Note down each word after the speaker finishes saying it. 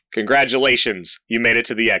Congratulations, you made it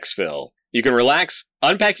to the Exfil. You can relax,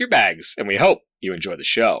 unpack your bags, and we hope you enjoy the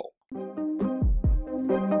show.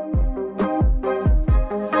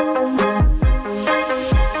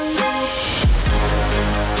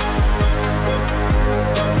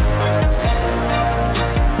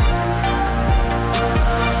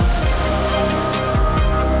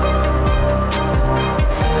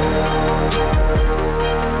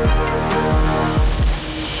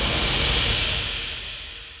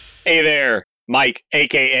 Hey there, Mike,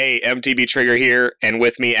 aka MTB Trigger here, and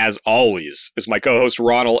with me as always is my co-host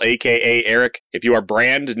Ronald, aka Eric. If you are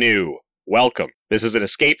brand new, welcome. This is an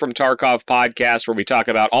Escape from Tarkov podcast where we talk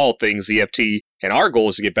about all things EFT, and our goal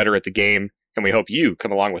is to get better at the game, and we hope you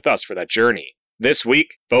come along with us for that journey. This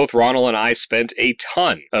week, both Ronald and I spent a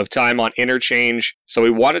ton of time on Interchange, so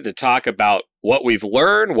we wanted to talk about what we've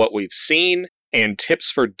learned, what we've seen, and tips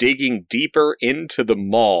for digging deeper into the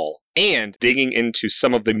mall, and digging into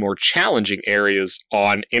some of the more challenging areas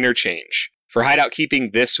on Interchange. For hideout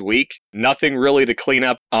keeping this week, nothing really to clean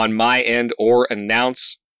up on my end or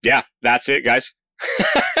announce. Yeah, that's it, guys.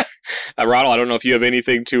 Ronald, I don't know if you have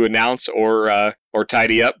anything to announce or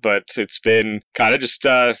tidy up, but it's been kind of just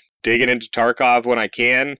digging into Tarkov when I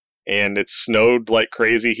can, and it's snowed like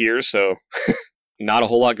crazy here, so not a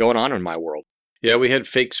whole lot going on in my world. Yeah, we had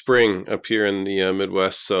fake spring up here in the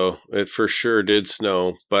Midwest, so it for sure did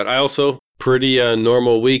snow. But I also, pretty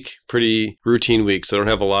normal week, pretty routine week, so I don't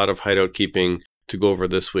have a lot of hideout keeping to go over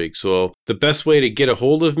this week. So the best way to get a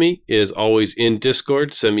hold of me is always in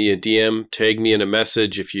Discord. Send me a DM, tag me in a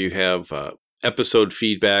message if you have episode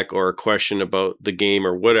feedback or a question about the game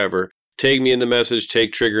or whatever. Tag me in the message,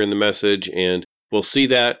 tag Trigger in the message, and we'll see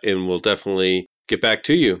that, and we'll definitely get back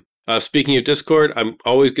to you. Speaking of Discord, I'm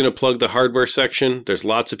always going to plug the hardware section. There's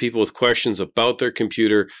lots of people with questions about their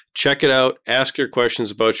computer. Check it out. Ask your questions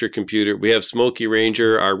about your computer. We have Smokey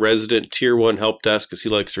Ranger, our resident Tier 1 help desk, as he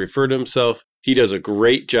likes to refer to himself. He does a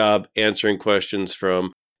great job answering questions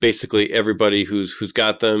from basically everybody who's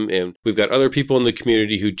got them. And we've got other people in the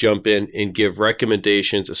community who jump in and give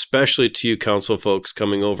recommendations, especially to you council folks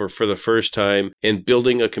coming over for the first time and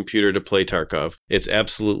building a computer to play Tarkov. It's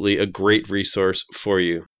absolutely a great resource for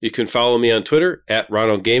you. You can follow me on Twitter at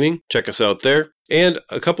Ronald Gaming. Check us out there. And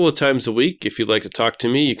a couple of times a week, if you'd like to talk to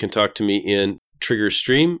me, you can talk to me in Trigger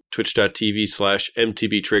stream,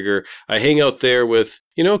 twitch.tv/mtbtrigger. I hang out there with,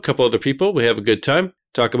 a couple other people. We have a good time.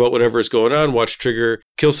 Talk about whatever is going on, watch Trigger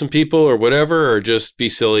kill some people or whatever, or just be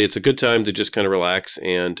silly. It's a good time to just kind of relax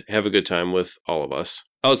and have a good time with all of us.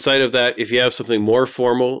 Outside of that, if you have something more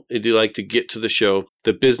formal you'd like to get to the show,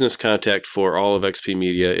 the business contact for all of XP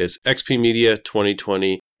Media is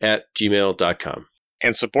xpmedia2020@gmail.com.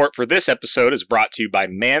 And support for this episode is brought to you by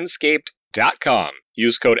Manscaped.com.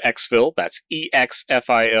 Use code EXFIL, that's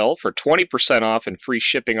EXFIL, for 20% off and free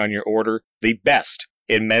shipping on your order. The best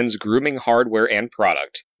in men's grooming hardware and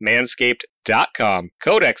product. Manscaped.com,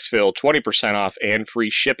 code EXFIL, 20% off and free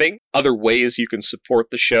shipping. Other ways you can support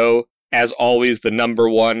the show. As always, the number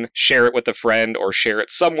one, share it with a friend or share it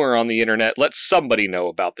somewhere on the internet. Let somebody know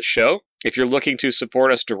about the show. If you're looking to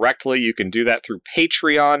support us directly, you can do that through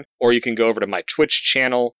Patreon, or you can go over to my Twitch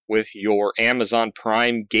channel with your Amazon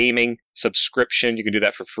Prime Gaming subscription. You can do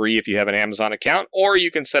that for free if you have an Amazon account, or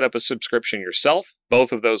you can set up a subscription yourself.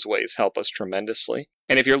 Both of those ways help us tremendously.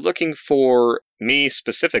 And if you're looking for me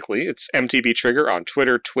specifically, it's MTB Trigger on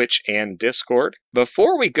Twitter, Twitch, and Discord.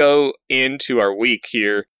 Before we go into our week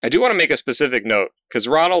here, I do want to make a specific note, because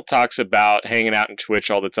Ronald talks about hanging out in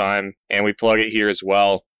Twitch all the time, and we plug it here as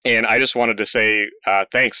well. And I just wanted to say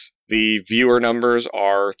thanks. The viewer numbers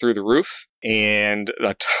are through the roof, and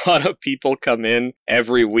a ton of people come in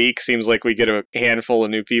every week. Seems like we get a handful of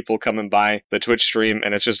new people coming by the Twitch stream,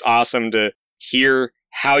 and it's just awesome to hear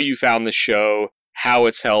how you found the show, how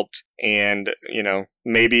it's helped, and,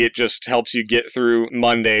 maybe it just helps you get through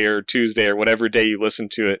Monday or Tuesday or whatever day you listen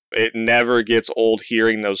to it. It never gets old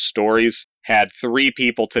hearing those stories. Had 3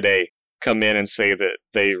 people today come in and say that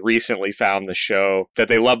they recently found the show, that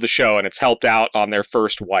they love the show, and it's helped out on their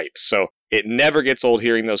first wipe. So it never gets old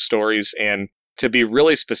hearing those stories. And to be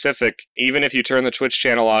really specific, even if you turn the Twitch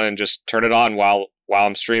channel on and just turn it on while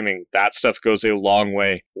I'm streaming, that stuff goes a long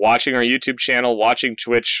way. Watching our YouTube channel, watching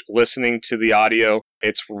Twitch, listening to the audio,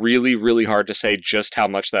 it's really, really hard to say just how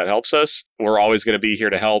much that helps us. We're always going to be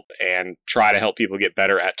here to help and try to help people get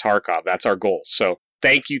better at Tarkov. That's our goal. So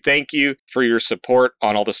thank you for your support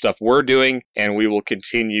on all the stuff we're doing, and we will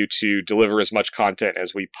continue to deliver as much content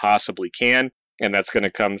as we possibly can, and that's going to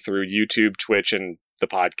come through YouTube, Twitch, and the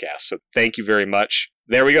podcast. So thank you very much.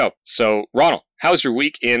 There we go. So, Ronald, how's your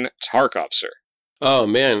week in Tarkov, sir? Oh,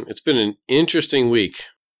 man, it's been an interesting week.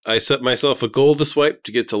 I set myself a goal to swipe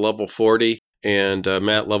to get to level 40, and I'm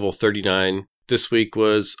at level 39. This week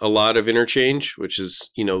was a lot of interchange, which is,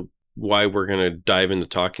 why we're going to dive into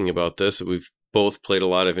talking about this. We've both played a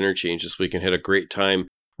lot of interchange this week and had a great time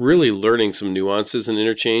really learning some nuances in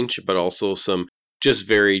interchange, but also some just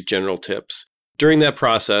very general tips. During that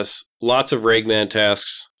process, lots of Ragman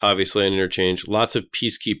tasks, obviously on interchange, lots of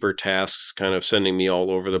Peacekeeper tasks kind of sending me all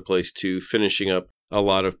over the place too, finishing up a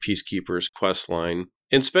lot of Peacekeeper's quest line,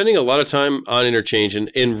 and spending a lot of time on interchange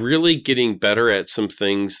and really getting better at some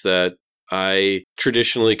things that I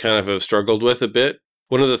traditionally kind of have struggled with a bit.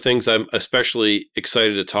 One of the things I'm especially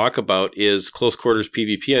excited to talk about is close quarters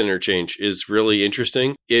PvP on interchange is really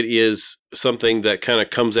interesting. It is something that kind of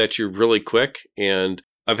comes at you really quick, and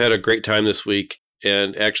I've had a great time this week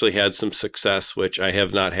and actually had some success, which I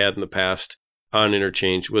have not had in the past on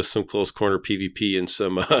interchange with some close corner PvP and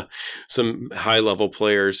some high level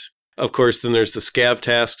players. Of course, then there's the scav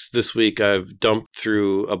tasks. This week I've dumped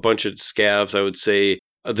through a bunch of scavs. I would say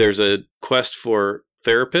there's a quest for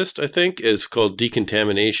Therapist, I think, is called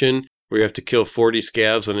Decontamination, where you have to kill 40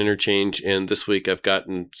 scavs on interchange. And this week I've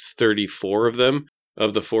gotten 34 of them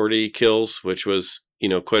of the 40 kills, which was,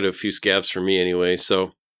 quite a few scavs for me anyway.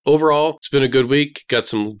 So overall, it's been a good week. Got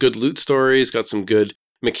some good loot stories, got some good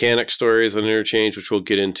mechanic stories on interchange, which we'll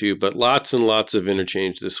get into, but lots and lots of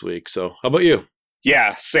interchange this week. So how about you?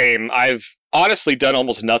 Yeah, same. I've honestly done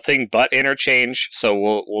almost nothing but interchange, so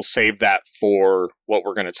we'll save that for what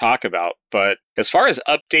we're going to talk about. But as far as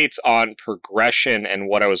updates on progression and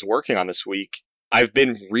what I was working on this week, I've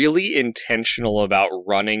been really intentional about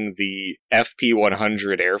running the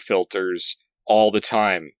FP100 air filters all the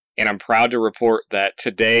time. And I'm proud to report that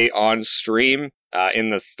today on stream,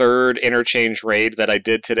 in the third interchange raid that I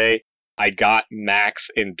did today, I got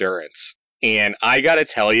max endurance. And I gotta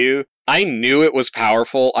tell you, I knew it was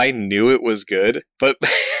powerful. I knew it was good, but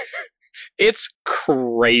it's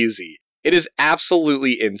crazy. It is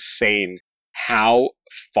absolutely insane how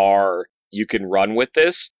far you can run with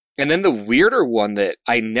this. And then the weirder one that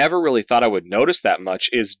I never really thought I would notice that much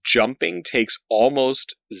is jumping takes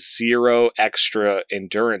almost zero extra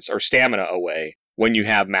endurance or stamina away when you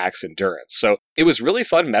have max endurance. So it was really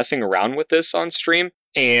fun messing around with this on stream.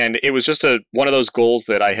 And it was just one of those goals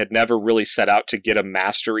that I had never really set out to get a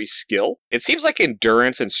mastery skill. It seems like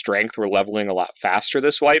endurance and strength were leveling a lot faster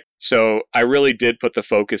this wipe. So I really did put the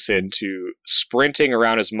focus into sprinting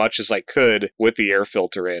around as much as I could with the air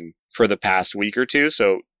filter in for the past week or two.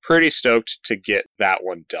 So pretty stoked to get that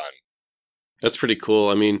one done. That's pretty cool.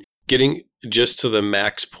 I mean, getting just to the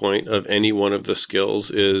max point of any one of the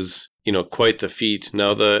skills is, quite the feat.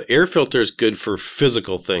 Now, the air filter is good for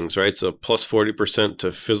physical things, right? So plus 40%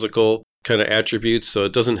 to physical kind of attributes. So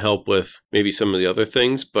it doesn't help with maybe some of the other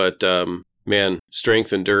things, but man,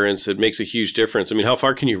 strength, endurance, it makes a huge difference. I mean, how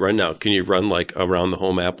far can you run now? Can you run like around the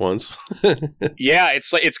whole map once? Yeah,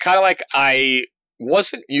 it's kind of like I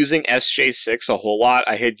wasn't using SJ6 a whole lot.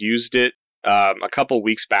 I had used it a couple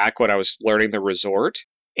weeks back when I was learning the resort.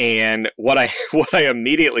 And what I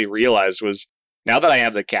immediately realized was, now that I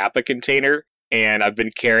have the Kappa container and I've been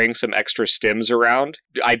carrying some extra stims around,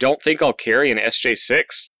 I don't think I'll carry an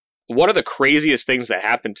SJ6. One of the craziest things that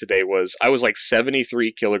happened today was I was like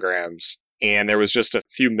 73 kilograms and there was just a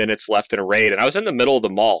few minutes left in a raid, and I was in the middle of the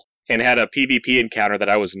mall and had a PvP encounter that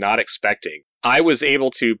I was not expecting. I was able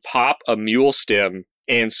to pop a mule stim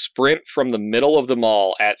and sprint from the middle of the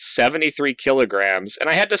mall at 73 kilograms, and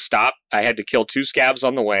I had to stop. I had to kill 2 scabs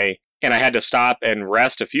on the way, and I had to stop and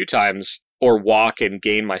rest a few times or walk and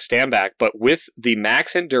gain my stam back. But with the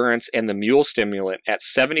max endurance and the mule stimulant at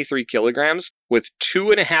 73 kilograms, with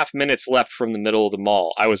 2.5 minutes left from the middle of the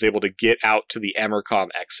mall, I was able to get out to the Emercom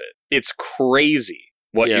exit. It's crazy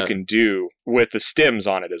what you can do with the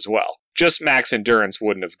stims on it as well. Just max endurance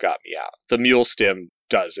wouldn't have got me out. The mule stim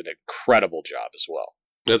does an incredible job as well.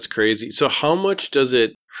 That's crazy. So how much does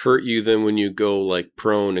it hurt you then when you go like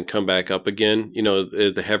prone and come back up again?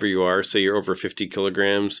 The heavier you are, say you're over 50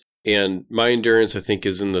 kilograms. And my endurance, I think,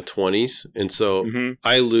 is in the 20s. And so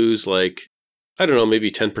I lose like, I don't know,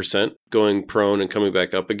 maybe 10% going prone and coming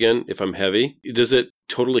back up again if I'm heavy. Does it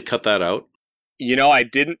totally cut that out? I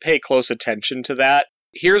didn't pay close attention to that.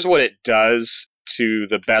 Here's what it does to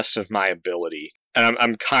the best of my ability. And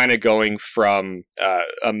I'm kind of going from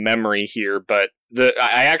a memory here, but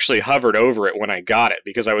I actually hovered over it when I got it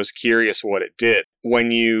because I was curious what it did.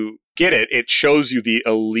 When you get it, it shows you the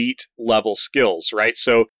elite level skills, right?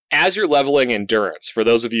 So as you're leveling endurance, for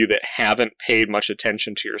those of you that haven't paid much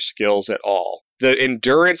attention to your skills at all, the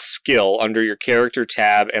endurance skill under your character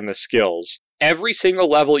tab and the skills every single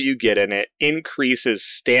level you get in it increases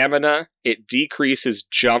stamina, it decreases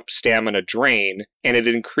jump stamina drain, and it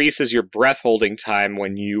increases your breath holding time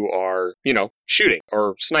when you are, shooting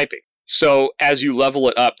or sniping. So as you level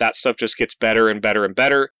it up, that stuff just gets better and better and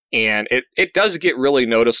better. And it does get really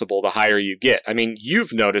noticeable the higher you get. I mean,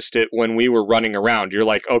 you've noticed it when we were running around. You're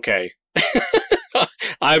like, okay,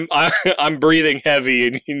 I'm breathing heavy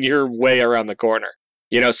and you're way around the corner.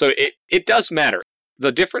 So it does matter.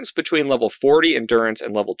 The difference between level 40 endurance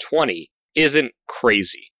and level 20 isn't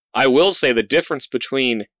crazy. I will say the difference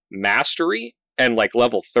between mastery and like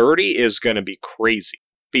level 30 is going to be crazy.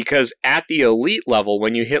 Because at the elite level,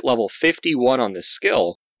 when you hit level 51 on this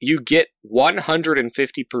skill, you get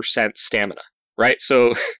 150% stamina, right?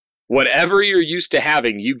 So whatever you're used to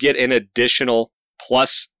having, you get an additional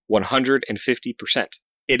plus 150%.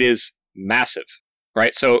 It is massive,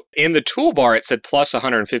 right? So in the toolbar, it said plus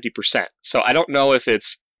 150%. So I don't know if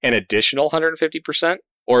it's an additional 150%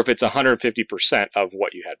 or if it's 150% of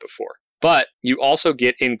what you had before. But you also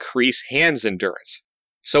get increased hands endurance.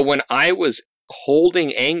 So when I was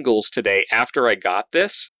holding angles today after I got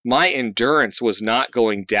this, my endurance was not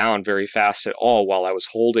going down very fast at all while I was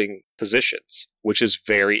holding positions, which is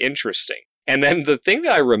very interesting. And then the thing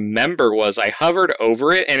that I remember was I hovered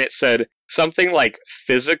over it and it said something like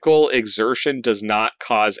physical exertion does not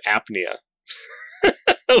cause apnea.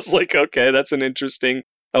 I was like, okay, that's an interesting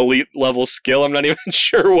elite level skill. I'm not even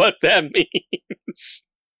sure what that means.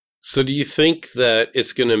 So do you think that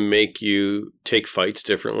it's going to make you take fights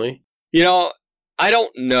differently? I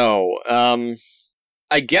don't know.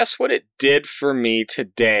 I guess what it did for me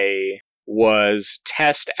today was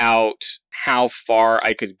test out how far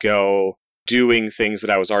I could go doing things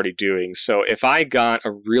that I was already doing. So if I got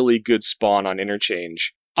a really good spawn on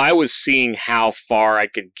interchange, I was seeing how far I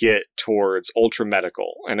could get towards Ultra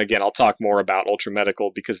Medical. And again, I'll talk more about Ultra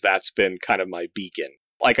Medical because that's been kind of my beacon.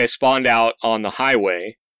 Like I spawned out on the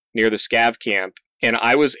highway near the scav camp, and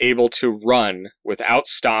I was able to run without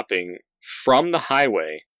stopping from the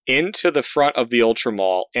highway into the front of the Ultra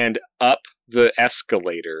Mall and up the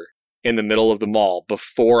escalator in the middle of the mall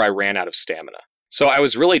before I ran out of stamina. So I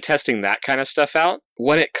was really testing that kind of stuff out.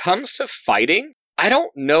 When it comes to fighting, I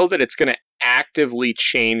don't know that it's going to actively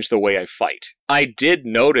change the way I fight. I did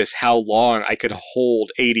notice how long I could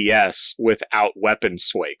hold ADS without weapon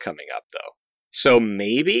sway coming up, though. So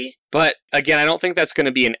maybe, but again, I don't think that's going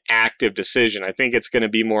to be an active decision. I think it's going to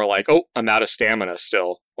be more like, oh, I'm out of stamina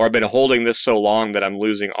still, or I've been holding this so long that I'm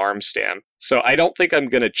losing arm stam. So I don't think I'm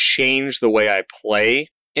going to change the way I play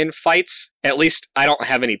in fights. At least I don't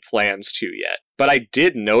have any plans to yet. But I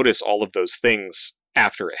did notice all of those things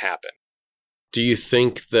after it happened. Do you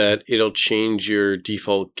think that it'll change your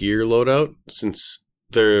default gear loadout since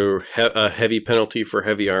a heavy penalty for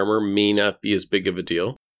heavy armor may not be as big of a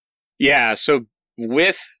deal? Yeah, so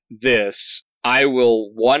with this, I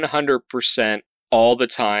will 100% all the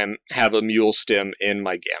time have a mule stim in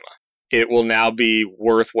my gamma. It will now be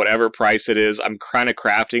worth whatever price it is. I'm kind of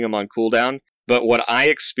crafting them on cooldown, but what I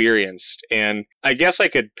experienced, and I guess I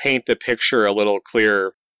could paint the picture a little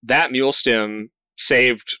clearer, that mule stim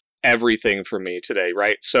saved everything for me today,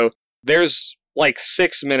 right? So there's like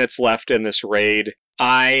 6 minutes left in this raid.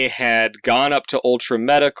 I had gone up to Ultra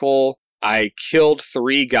Medical. I killed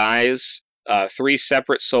 3 guys, 3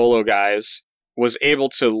 separate solo guys, was able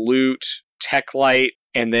to loot Tech Light,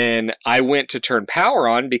 and then I went to turn power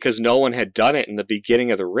on because no one had done it in the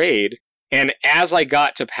beginning of the raid. And as I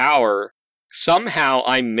got to power, somehow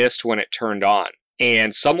I missed when it turned on.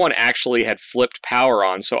 And someone actually had flipped power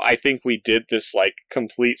on, so I think we did this like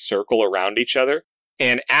complete circle around each other.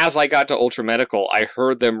 And as I got to Ultra Medical, I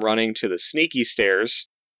heard them running to the sneaky stairs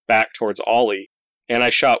back towards Ollie. And I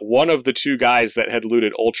shot one of the 2 guys that had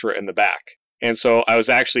looted Ultra in the back. And so I was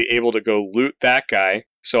actually able to go loot that guy.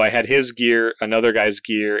 So I had his gear, another guy's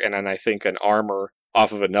gear, and then I think an armor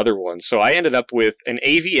off of another one. So I ended up with an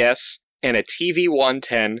AVS and a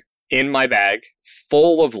TV-110 in my bag,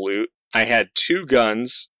 full of loot. I had 2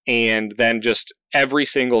 guns, and then just every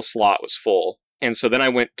single slot was full. And so then I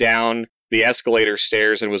went down the escalator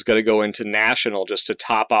stairs and was going to go into National just to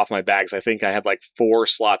top off my bags. I think I had like 4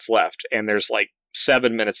 slots left, and there's like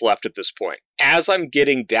 7 minutes left at this point. As I'm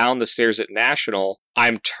getting down the stairs at National,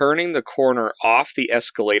 I'm turning the corner off the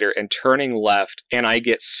escalator and turning left, and I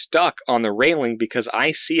get stuck on the railing because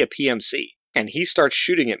I see a PMC. And he starts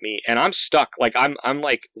shooting at me, and I'm stuck. Like I'm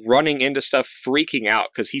like running into stuff, freaking out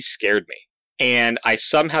because he scared me. And I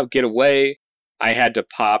somehow get away. I had to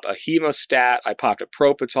pop a hemostat, I popped a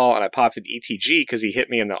Propital, and I popped an ETG because he hit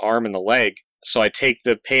me in the arm and the leg. So I take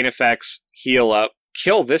the pain effects, heal up,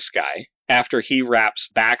 kill this guy after he wraps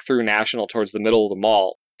back through National towards the middle of the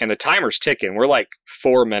mall. and the timer's ticking. We're like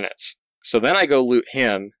 4 minutes. So then I go loot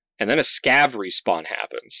him, and then a scav respawn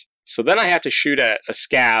happens. So then I have to shoot at a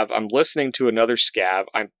scav. I'm listening to another scav.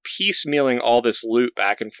 I'm piecemealing all this loot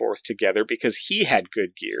back and forth together because he had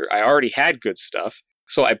good gear. I already had good stuff.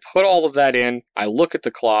 So I put all of that in. I look at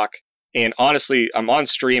the clock. And honestly, I'm on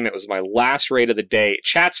stream. It was my last raid of the day.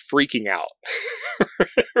 Chat's freaking out.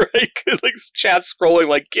 Right? Like, chat's scrolling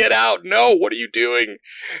like, get out. No, what are you doing?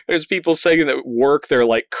 There's people saying that at work, they're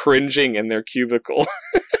like cringing in their cubicle.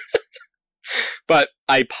 But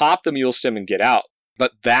I pop the mule stem and get out.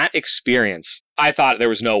 But that experience, I thought there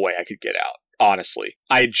was no way I could get out, honestly.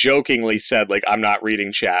 I jokingly said, like, I'm not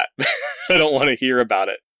reading chat. I don't want to hear about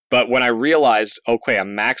it. But when I realized, okay,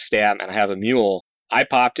 I'm max stam and I have a mule, I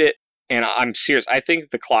popped it. And I'm serious. I think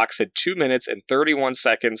the clock said 2 minutes and 31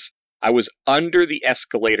 seconds. I was under the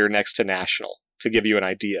escalator next to National, to give you an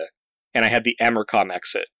idea. And I had the Emercom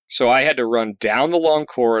exit. So I had to run down the long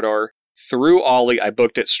corridor, through Ollie. I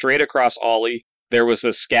booked it straight across Ollie. There was a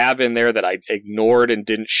scav in there that I ignored and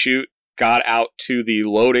didn't shoot. Got out to the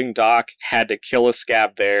loading dock, had to kill a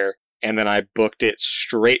scav there. And then I booked it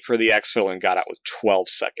straight for the exfil and got out with 12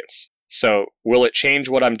 seconds. So will it change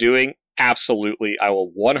what I'm doing? Absolutely. I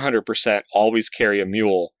will 100% always carry a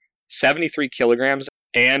mule, 73 kilograms,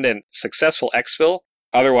 and a successful exfil.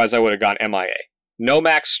 Otherwise, I would have gone MIA. No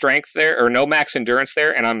max strength there, or no max endurance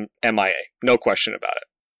there, and I'm MIA. No question about it.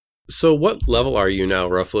 So what level are you now,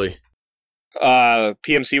 roughly?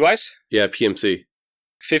 PMC-wise? Yeah, PMC.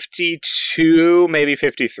 52, maybe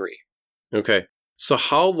 53. Okay. So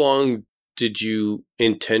how long did you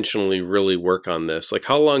intentionally really work on this? Like,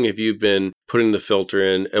 how long have you been putting the filter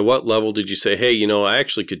in? At what level did you say, hey, you know, I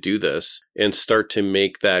actually could do this, and start to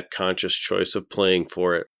make that conscious choice of playing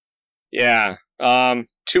for it? Yeah,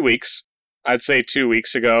 2 weeks. I'd say 2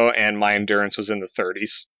 weeks ago, and my endurance was in the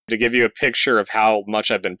 30s. To give you a picture of how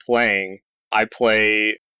much I've been playing, I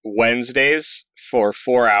play Wednesdays for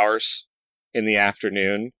 4 hours in the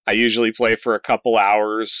afternoon. I usually play for a couple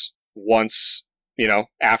hours once, you know,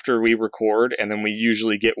 after we record, and then we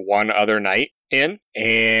usually get one other night in.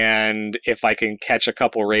 And if I can catch a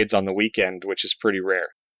couple raids on the weekend, which is pretty rare.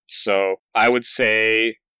 So I would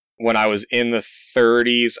say when I was in the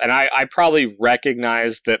 30s, and I probably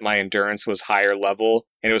recognized that my endurance was higher level,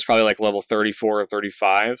 and it was probably like level 34 or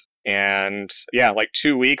 35. And yeah, like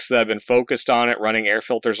 2 weeks that I've been focused on it, running air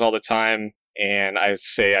filters all the time. And I'd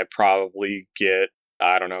say I probably get,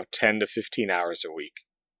 I don't know, 10 to 15 hours a week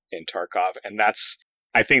in Tarkov. And that's,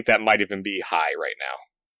 I think that might even be high right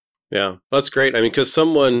now. Yeah, that's great. I mean, because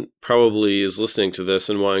someone probably is listening to this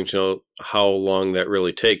and wanting to know how long that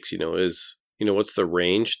really takes, you know, is, you know, what's the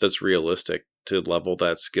range that's realistic to level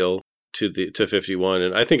that skill to 51.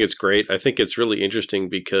 And I think it's great. I think it's really interesting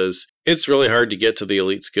because it's really hard to get to the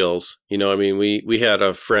elite skills. You know, I mean, we had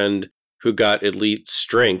a friend who got elite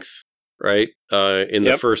strength, right, in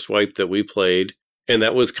the first wipe that we played. And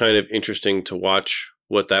that was kind of interesting to watch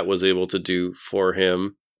what that was able to do for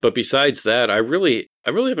him. But besides that, I really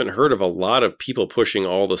haven't heard of a lot of people pushing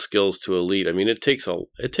all the skills to elite. I mean, it takes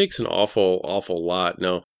an awful lot.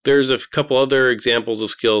 Now, there's a couple other examples of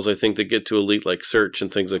skills I think that get to elite, like search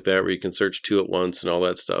and things like that, where you can search 2 at once and all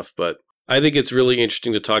that stuff. But I think it's really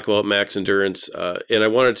interesting to talk about max endurance. And I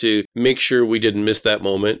wanted to make sure we didn't miss that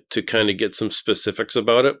moment to kind of get some specifics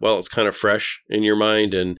about it while it's kind of fresh in your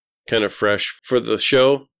mind and kind of fresh for the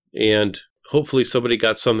show. And hopefully somebody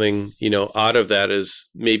got something, you know, out of that as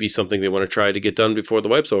maybe something they want to try to get done before the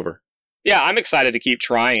wipe's over. Yeah, I'm excited to keep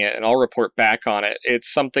trying it, and I'll report back on it.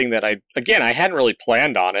 It's something that I hadn't really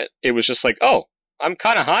planned on it. It was just like, oh, I'm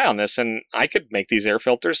kind of high on this, and I could make these air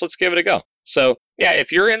filters. Let's give it a go. So, yeah,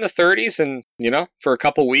 if you're in the 30s and, you know, for a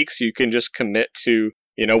couple weeks, you can just commit to,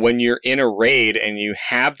 you know, when you're in a raid and you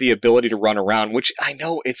have the ability to run around, which I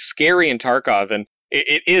know it's scary in Tarkov, and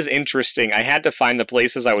it is interesting. I had to find the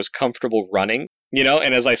places I was comfortable running, you know,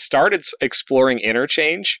 and as I started exploring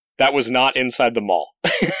interchange, that was not inside the mall.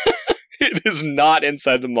 It is not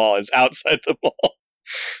inside the mall. It's outside the mall.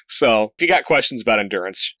 So if you got questions about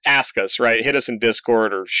endurance, ask us, right? Hit us in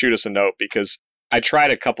Discord or shoot us a note, because I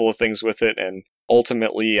tried a couple of things with it, and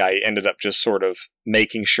ultimately I ended up just sort of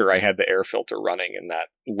making sure I had the air filter running, and that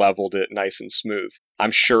leveled it nice and smooth.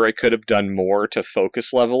 I'm sure I could have done more to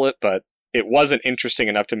focus level it, but it wasn't interesting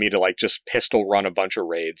enough to me to like just pistol run a bunch of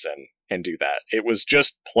raids and do that. It was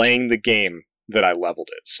just playing the game that I leveled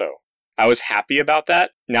it. So I was happy about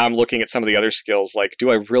that. Now I'm looking at some of the other skills, like,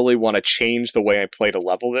 do I really want to change the way I play to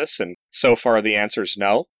level this? And so far the answer is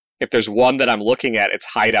no. If there's one that I'm looking at,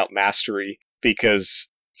 it's hideout mastery, because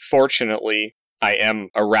fortunately I am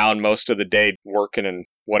around most of the day working and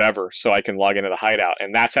whatever, so I can log into the hideout.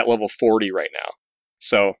 And that's at level 40 right now.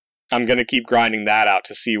 So I'm going to keep grinding that out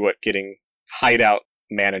to see what getting hideout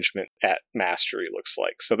management at Mastery looks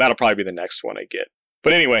like. So that'll probably be the next one I get.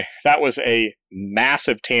 But anyway, that was a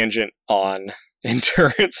massive tangent on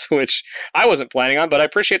endurance, which I wasn't planning on, but I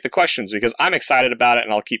appreciate the questions because I'm excited about it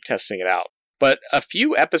and I'll keep testing it out. But a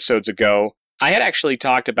few episodes ago, I had actually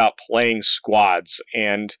talked about playing squads,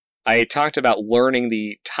 and I talked about learning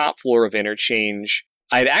the top floor of Interchange.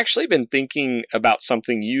 I'd actually been thinking about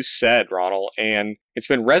something you said, Ronald, and it's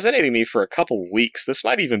been resonating me for a couple weeks. This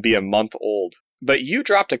might even be a month old. But you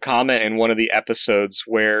dropped a comment in one of the episodes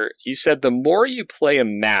where you said the more you play a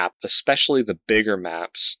map, especially the bigger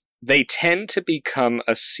maps, they tend to become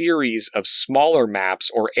a series of smaller maps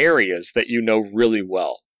or areas that you know really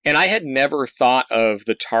well. And I had never thought of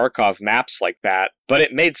the Tarkov maps like that, but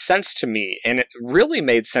it made sense to me. And it really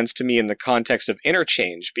made sense to me in the context of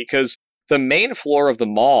Interchange, because the main floor of the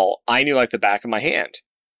mall, I knew like the back of my hand.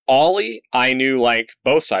 Ollie, I knew like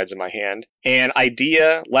both sides of my hand, and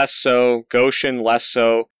Idea, less so, Goshen, less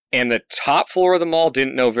so, and the top floor of the mall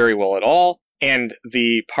didn't know very well at all, and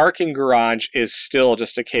the parking garage is still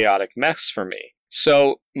just a chaotic mess for me.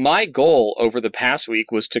 So my goal over the past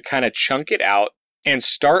week was to kind of chunk it out and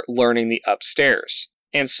start learning the upstairs.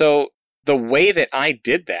 And so the way that I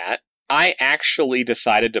did that, I actually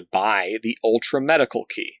decided to buy the Ultra Medical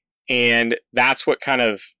Key, and that's what kind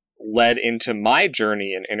of led into my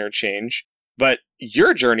journey in Interchange, but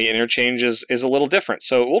your journey in Interchange is a little different.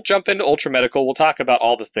 So we'll jump into Ultra Medical, we'll talk about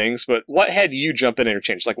all the things, but what had you jump in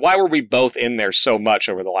Interchange? Like, why were we both in there so much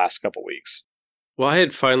over the last couple weeks? Well, I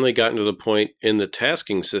had finally gotten to the point in the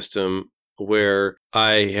tasking system where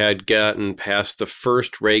I had gotten past the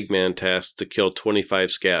first Ragman task to kill 25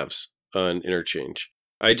 scavs on Interchange.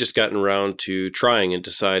 I had just gotten around to trying and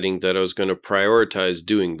deciding that I was going to prioritize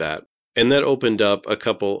doing that. And that opened up a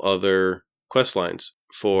couple other quest lines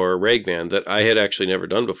for Ragman that I had actually never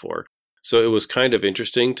done before. So it was kind of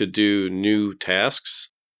interesting to do new tasks.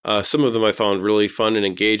 Some of them I found really fun and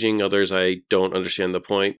engaging. Others I don't understand the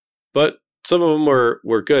point. But some of them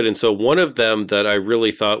were good. And so one of them that I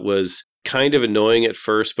really thought was kind of annoying at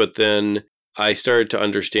first, but then I started to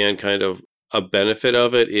understand kind of a benefit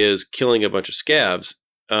of it, is killing a bunch of scavs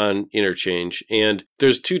on Interchange. And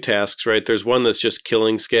there's two tasks, right? There's one that's just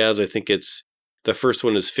killing scavs. I think it's the first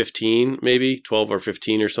one is 15, maybe 12 or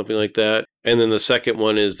 15 or something like that. And then the second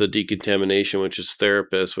one is the decontamination, which is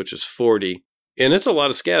therapist, which is 40. And it's a lot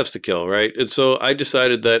of scavs to kill, right? And so I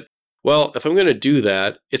decided that, well, if I'm going to do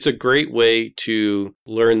that, it's a great way to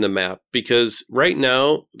learn the map, because right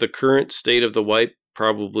now, the current state of the wipe,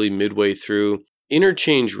 probably midway through,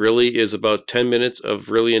 Interchange really is about 10 minutes of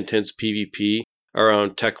really intense PvP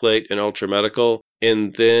around Techlate and Ultra Medical,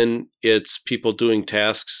 and then it's people doing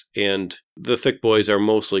tasks, and the thick boys are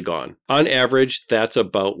mostly gone. On average, that's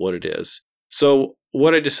about what it is. So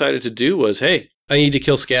what I decided to do was, hey, I need to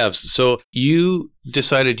kill scavs. So you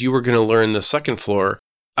decided you were going to learn the second floor.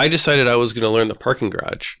 I decided I was going to learn the parking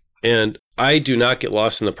garage. And I do not get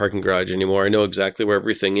lost in the parking garage anymore. I know exactly where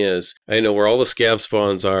everything is. I know where all the scav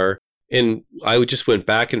spawns are. And I just went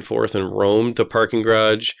back and forth and roamed the parking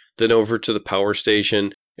garage, then over to the power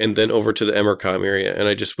station, and then over to the Emercom area. And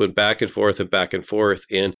I just went back and forth and back and forth.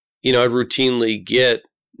 And, you know, I'd routinely get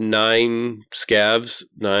 9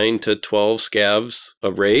 to 12 scavs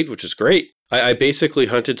a raid, which is great. I basically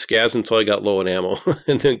hunted scavs until I got low on ammo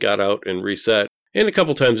and then got out and reset. And a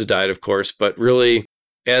couple times I died, of course. But really,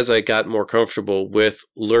 as I got more comfortable with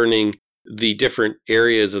learning the different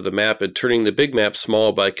areas of the map and turning the big map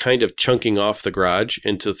small by kind of chunking off the garage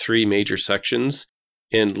into 3 major sections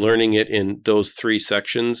and learning it in those 3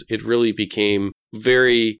 sections, it really became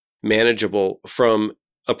very manageable from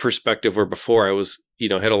a perspective where before I was,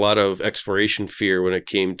 had a lot of exploration fear when it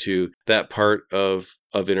came to that part of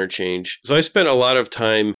Interchange. So I spent a lot of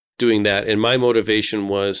time doing that, and my motivation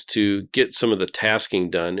was to get some of the tasking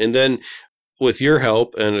done. And then with your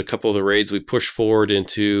help and a couple of the raids, we pushed forward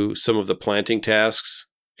into some of the planting tasks,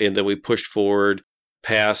 and then we pushed forward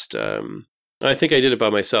past, I think I did it by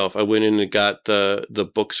myself. I went in and got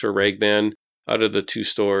the books for Ragman out of the 2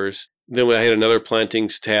 stores. Then I had another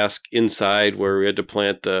plantings task inside where we had to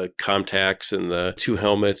plant the Comtacs and the 2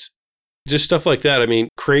 helmets. Just stuff like that. I mean,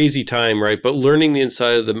 crazy time, right? But learning the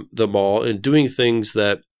inside of the mall and doing things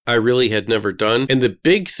that I really had never done. And the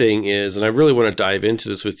big thing is, and I really want to dive into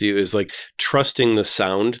this with you, is like trusting the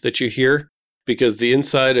sound that you hear, because the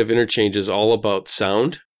inside of Interchange is all about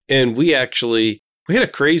sound. And we had a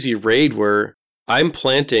crazy raid where I'm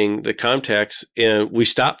planting the Comtacs and we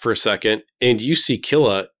stop for a second and you see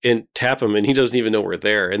Killa and tap him and he doesn't even know we're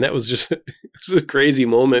there. And that was just it was a crazy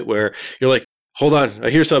moment where you're like, hold on, I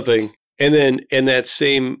hear something. And then in that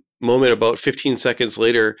same moment about 15 seconds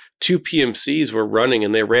later, 2 PMCs were running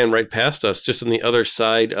and they ran right past us just on the other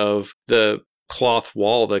side of the cloth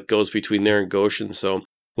wall that goes between there and Goshen. So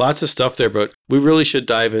lots of stuff there, but we really should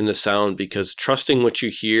dive into sound because trusting what you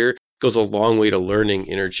hear goes a long way to learning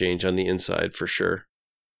interchange on the inside for sure.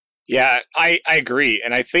 Yeah, I agree.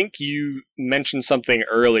 And I think you mentioned something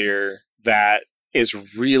earlier that is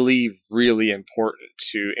really, really important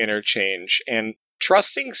to interchange. And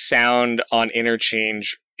trusting sound on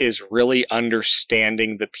interchange is really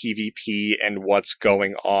understanding the PvP and what's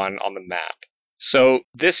going on the map. So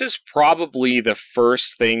this is probably the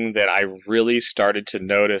first thing that I really started to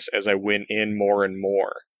notice as I went in more and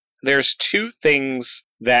more. There's 2 things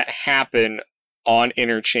that happen on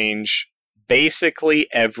interchange basically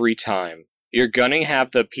every time. You're going to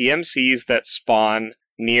have the PMCs that spawn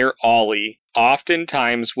near Ollie,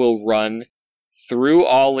 oftentimes will run through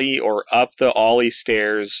Ollie or up the Ollie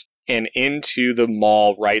stairs and into the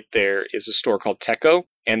mall. Right there is a store called Techo.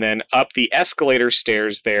 And then up the escalator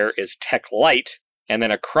stairs there is Tech Light. And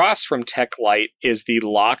then across from Tech Light is the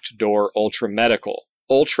locked door Ultra Medical.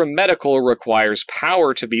 Ultra Medical requires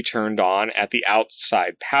power to be turned on at the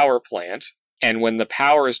outside power plant. And when the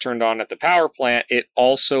power is turned on at the power plant, it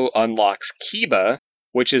also unlocks Kiba,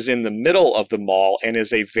 which is in the middle of the mall and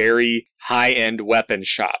is a very high-end weapon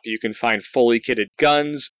shop. You can find fully kitted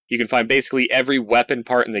guns. You can find basically every weapon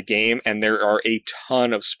part in the game, and there are a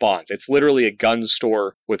ton of spawns. It's literally a gun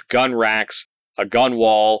store with gun racks, a gun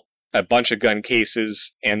wall, a bunch of gun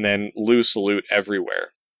cases, and then loose loot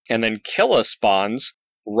everywhere. And then Killa spawns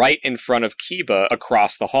right in front of Kiba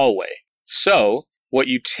across the hallway. So what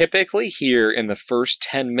you typically hear in the first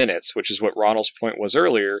 10 minutes, which is what Ronald's point was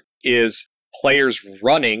earlier, is players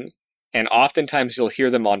running, and oftentimes you'll hear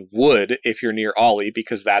them on wood if you're near Ollie,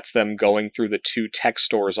 because that's them going through the 2 tech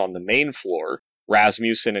stores on the main floor,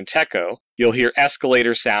 Rasmussen and Techo. You'll hear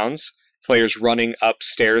escalator sounds, players running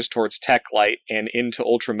upstairs towards Tech Light and into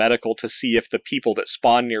Ultra Medical to see if the people that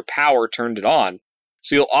spawn near power turned it on.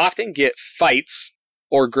 So you'll often get fights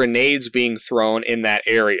or grenades being thrown in that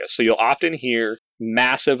area. So you'll often hear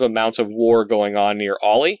massive amounts of war going on near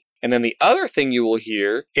Ollie. And then the other thing you will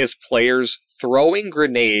hear is players throwing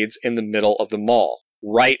grenades in the middle of the mall,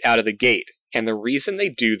 right out of the gate. And the reason they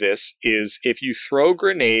do this is if you throw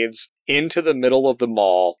grenades into the middle of the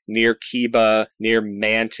mall, near Kiba, near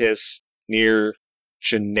Mantis, near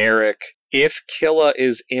Generic, if Killa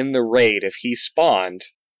is in the raid, if he spawned,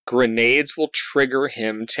 grenades will trigger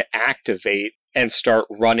him to activate and start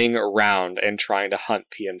running around and trying to hunt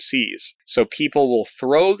PMCs. So people will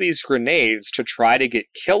throw these grenades to try to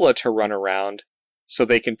get Killa to run around so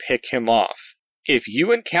they can pick him off. If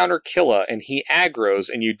you encounter Killa and he aggroes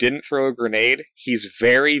and you didn't throw a grenade, he's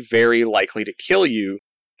very, very likely to kill you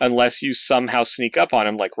unless you somehow sneak up on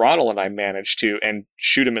him like Ronald and I managed to and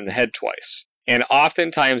shoot him in the head twice. And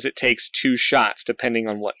oftentimes it takes 2 shots depending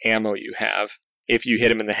on what ammo you have if you hit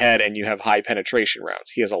him in the head and you have high penetration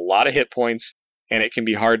rounds. He has a lot of hit points, and it can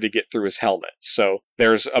be hard to get through his helmet. So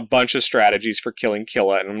there's a bunch of strategies for killing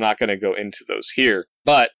Killa, and I'm not going to go into those here.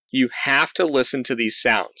 But you have to listen to these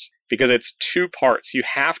sounds, because it's 2 parts. You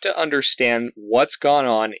have to understand what's gone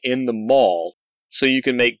on in the mall so you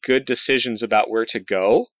can make good decisions about where to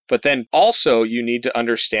go. But then also you need to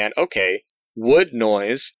understand, okay, wood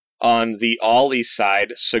noise on the Ollie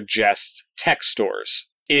side suggests tech stores.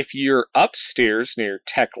 If you're upstairs near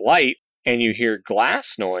Tech Light and you hear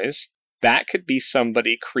glass noise, that could be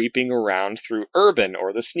somebody creeping around through Urban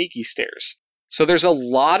or the sneaky stairs. So there's a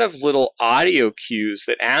lot of little audio cues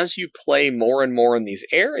that as you play more and more in these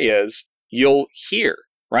areas, you'll hear,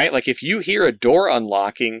 right? Like if you hear a door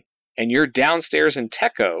unlocking and you're downstairs in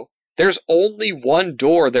Techo, there's only one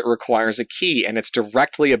door that requires a key, and it's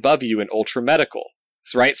directly above you in Ultra Medical,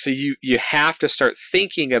 right? So you have to start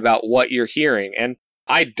thinking about what you're hearing. And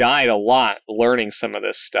I died a lot learning some of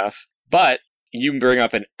this stuff, but you bring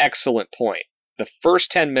up an excellent point. The first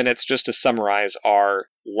 10 minutes, just to summarize, are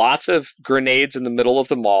lots of grenades in the middle of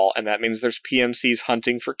the mall, and that means there's PMCs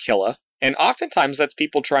hunting for Killa. And oftentimes that's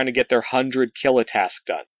people trying to get their 100 Killa task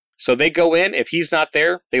done. So they go in, if he's not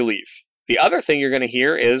there, they leave. The other thing you're going to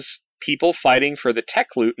hear is people fighting for the tech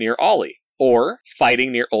loot near Ollie, or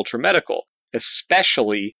fighting near Ultra Medical,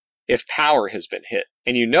 especially if power has been hit.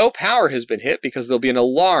 And you know power has been hit because there'll be an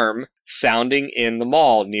alarm sounding in the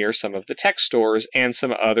mall near some of the tech stores and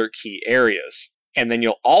some other key areas. And then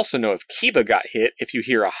you'll also know if Kiba got hit if you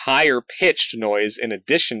hear a higher pitched noise in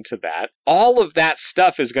addition to that. All of that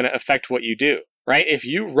stuff is going to affect what you do, right? If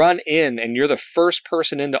you run in and you're the first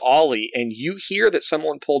person into Ollie and you hear that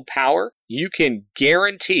someone pulled power, you can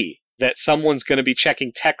guarantee that someone's going to be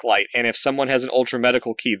checking Tech Light, and if someone has an Ultra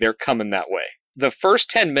Medical key, they're coming that way. The first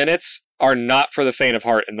 10 minutes are not for the faint of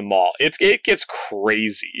heart in the mall. It gets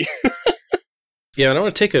crazy. Yeah, and I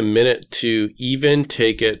want to take a minute to even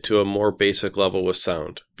take it to a more basic level with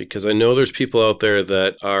sound, because I know there's people out there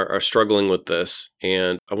that are struggling with this.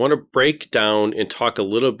 And I want to break down and talk a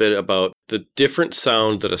little bit about the different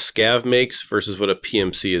sound that a scav makes versus what a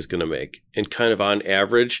PMC is going to make. And kind of on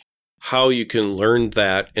average, how you can learn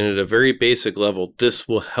that. And at a very basic level, this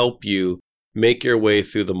will help you make your way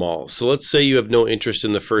through the mall. So let's say you have no interest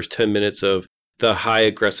in the first 10 minutes of the high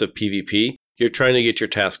aggressive PvP. You're trying to get your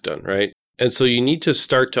task done, right? And so you need to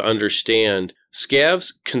start to understand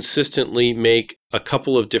scavs consistently make a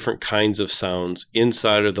couple of different kinds of sounds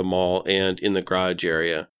inside of the mall and in the garage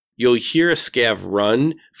area. You'll hear a scav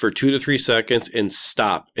run for 2 to 3 seconds and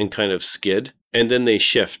stop and kind of skid, and then they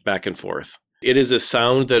shift back and forth. It is a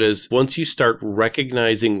sound that is, once you start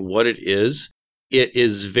recognizing what it is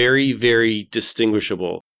very, very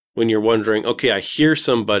distinguishable. When you're wondering, okay, I hear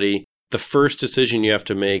somebody, the first decision you have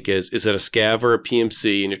to make is it a scav or a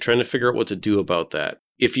PMC? And you're trying to figure out what to do about that.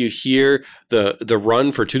 If you hear the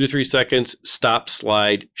run for 2 to 3 seconds, stop,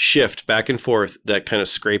 slide, shift back and forth, that kind of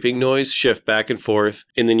scraping noise, shift back and forth,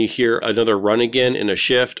 and then you hear another run again and a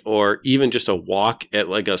shift, or even just a walk at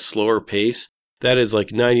like a slower pace, that is like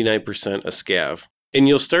 99% a scav. And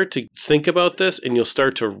you'll start to think about this, and you'll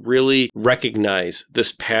start to really recognize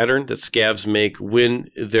this pattern that scavs make when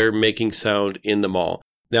they're making sound in the mall.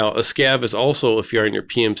 Now, a scav is also, if you're on your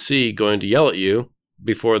PMC, going to yell at you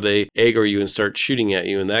before they aggro you and start shooting at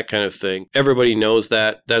you and that kind of thing. Everybody knows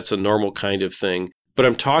that. That's a normal kind of thing. But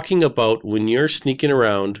I'm talking about when you're sneaking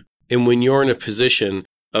around and when you're in a position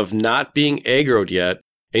of not being aggroed yet,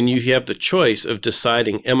 and you have the choice of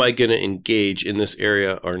deciding, am I going to engage in this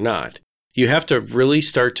area or not? You have to really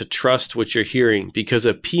start to trust what you're hearing, because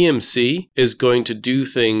a PMC is going to do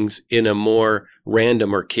things in a more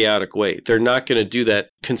random or chaotic way. They're not going to do that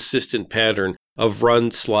consistent pattern of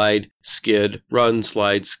run, slide, skid, run,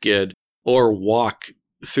 slide, skid, or walk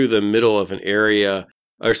through the middle of an area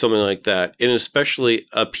or something like that. And especially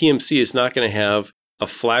a PMC is not going to have a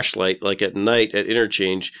flashlight like at night at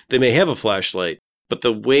interchange. They may have a flashlight, but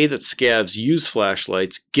the way that scavs use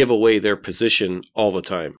flashlights give away their position all the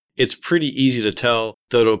time. It's pretty easy to tell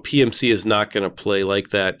that a PMC is not going to play like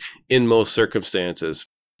that in most circumstances.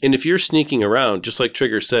 And if you're sneaking around, just like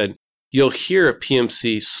Trigger said, you'll hear a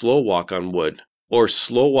PMC slow walk on wood, or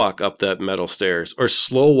slow walk up that metal stairs, or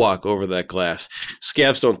slow walk over that glass.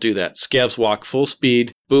 Scavs don't do that. Scavs walk full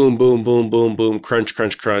speed, boom, boom, boom, boom, boom, crunch,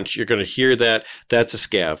 crunch, crunch. You're going to hear that. That's a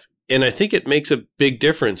scav. And I think it makes a big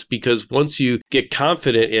difference, because once you get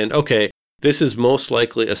confident in, okay, this is most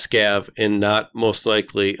likely a scav and not most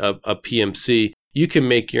likely a PMC, you can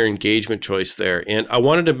make your engagement choice there. And I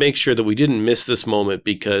wanted to make sure that we didn't miss this moment,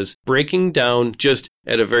 because breaking down just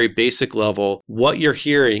at a very basic level what you're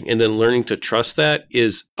hearing and then learning to trust that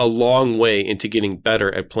is a long way into getting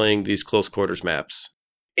better at playing these close quarters maps.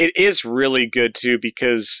 It is really good too,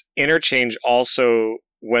 because Interchange also,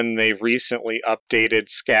 when they recently updated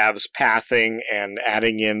scavs pathing and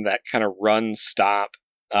adding in that kind of run stop,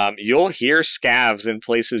 you'll hear scavs in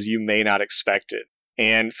places you may not expect it.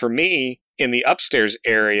 And for me, in the upstairs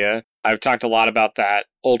area, I've talked a lot about that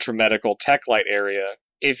Ultra Medical Tech Light area.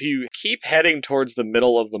 If you keep heading towards the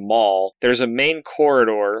middle of the mall, there's a main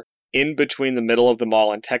corridor in between the middle of the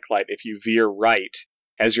mall and Tech Light if you veer right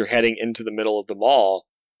as you're heading into the middle of the mall.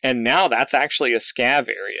 And now that's actually a scav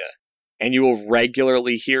area. And you will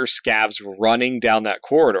regularly hear scavs running down that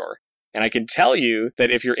corridor. And I can tell you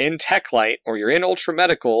that if you're in Tech Light or you're in Ultra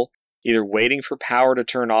Medical, either waiting for power to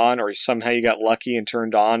turn on or somehow you got lucky and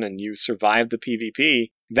turned on and you survived the PvP,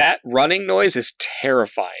 that running noise is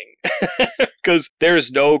terrifying because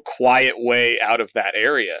there's no quiet way out of that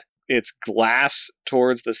area. It's glass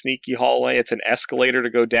towards the sneaky hallway. It's an escalator to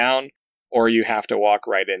go down, or you have to walk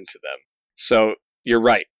right into them. So you're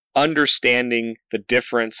right. Understanding the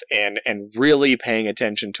difference and really paying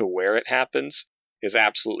attention to where it happens is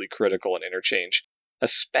absolutely critical in Interchange,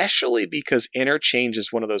 especially because Interchange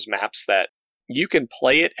is one of those maps that you can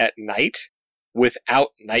play it at night without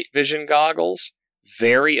night vision goggles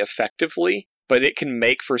very effectively, but it can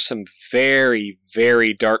make for some very,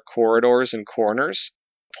 very dark corridors and corners.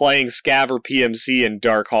 Playing Scav or PMC in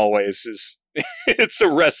dark hallways is it's a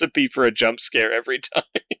recipe for a jump scare every time.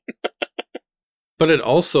 But it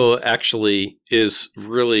also actually is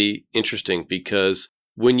really interesting, because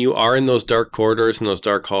when you are in those dark corridors and those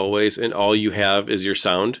dark hallways and all you have is your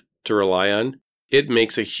sound to rely on, it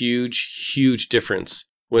makes a huge, huge difference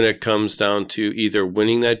when it comes down to either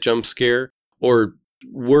winning that jump scare or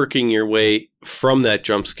working your way from that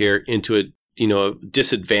jump scare into a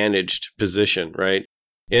disadvantaged position, right?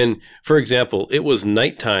 And for example, it was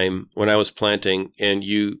nighttime when I was planting and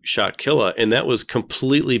you shot Killa, and that was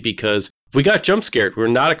completely because we got jump scared. We're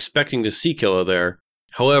not expecting to see Killa there.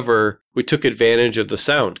 However, we took advantage of the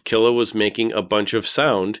sound. Killa was making a bunch of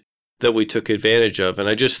sound that we took advantage of. And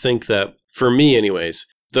I just think that, for me anyways,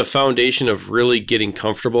 the foundation of really getting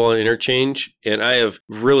comfortable on interchange, and I have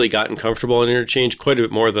really gotten comfortable on interchange quite a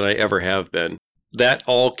bit more than I ever have been, that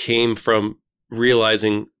all came from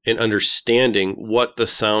realizing and understanding what the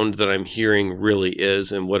sound that I'm hearing really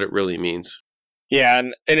is and what it really means. Yeah,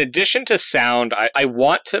 and in addition to sound, I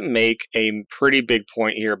want to make a pretty big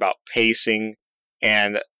point here about pacing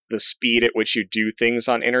and the speed at which you do things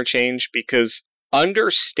on interchange, because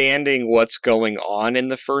understanding what's going on in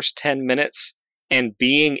the first 10 minutes and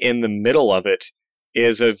being in the middle of it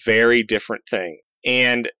is a very different thing.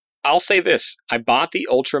 And I'll say this, I bought the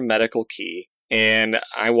Ultra Medical Key, and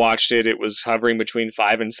I watched it. It was hovering between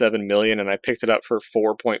 5 and 7 million, and I picked it up for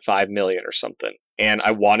 4.5 million or something. And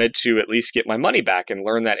I wanted to at least get my money back and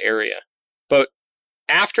learn that area. But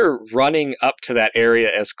after running up to that area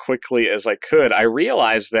as quickly as I could, I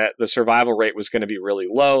realized that the survival rate was going to be really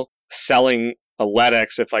low. Selling a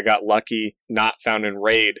LEDX, if I got lucky, not found in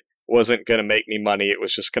raid, wasn't going to make me money. It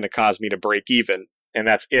was just going to cause me to break even. And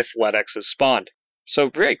that's if LEDX is spawned. So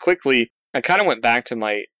very quickly, I kind of went back to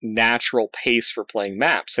my natural pace for playing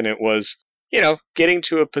maps. And it was, getting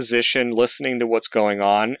to a position, listening to what's going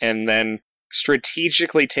on, and then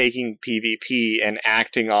strategically taking PvP and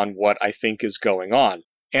acting on what I think is going on.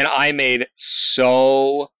 And I made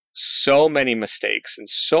so many mistakes and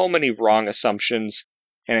so many wrong assumptions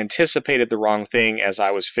and anticipated the wrong thing as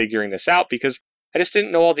I was figuring this out, because I just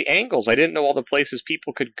didn't know all the angles. I didn't know all the places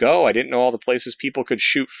people could go. I didn't know all the places people could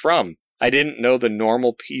shoot from. I didn't know the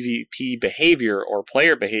normal PvP behavior or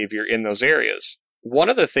player behavior in those areas. One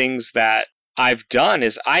of the things that I've done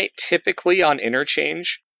is I typically on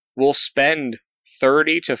interchange will spend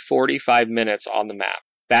 30 to 45 minutes on the map.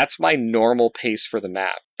 That's my normal pace for the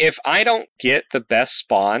map. If I don't get the best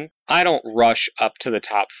spawn, I don't rush up to the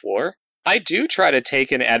top floor. I do try to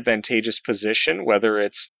take an advantageous position, whether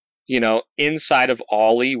it's, inside of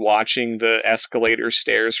Ollie watching the escalator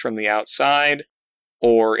stairs from the outside,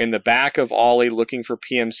 or in the back of Ollie looking for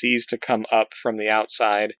PMCs to come up from the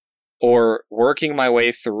outside, or working my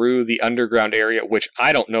way through the underground area, which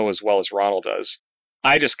I don't know as well as Ronald does.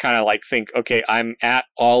 I just kind of think, okay, I'm at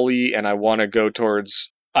Ollie and I want to go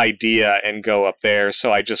towards Idea and go up there.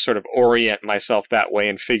 So I just sort of orient myself that way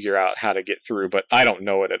and figure out how to get through, but I don't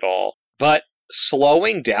know it at all. But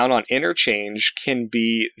slowing down on interchange can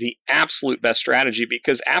be the absolute best strategy,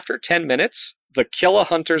 because after 10 minutes, the Killa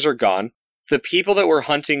hunters are gone. The people that were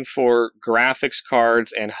hunting for graphics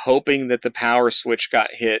cards and hoping that the power switch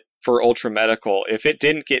got hit for Ultra Medical, if it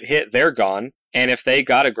didn't get hit, they're gone. And if they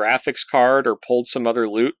got a graphics card or pulled some other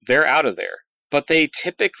loot, they're out of there. But they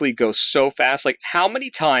typically go so fast. How many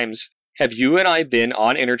times have you and I been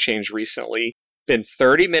on interchange recently, been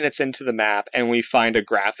 30 minutes into the map, and we find a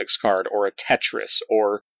graphics card or a Tetris,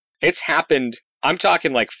 or it's happened, I'm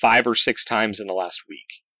talking 5 or 6 times in the last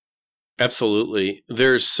week. Absolutely.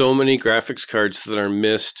 There's so many graphics cards that are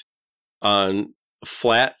missed on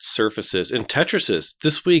flat surfaces and Tetrises.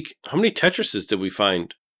 This week, how many Tetrises did we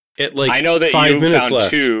find? I know that 5 you minutes found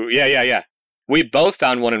left. 2. Yeah. We both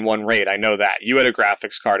found one in one raid. I know that. You had a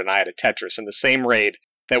graphics card and I had a Tetris in the same raid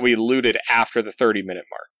that we looted after the 30-minute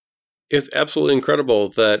mark. It's absolutely incredible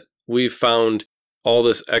that we've found all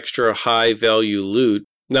this extra high-value loot.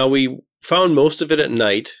 Now, we found most of it at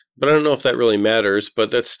night, but I don't know if that really matters,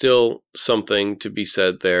 but that's still something to be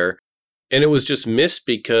said there. And it was just missed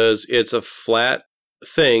because it's a flat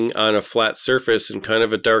thing on a flat surface in kind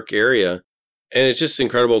of a dark area. And it's just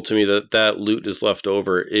incredible to me that that loot is left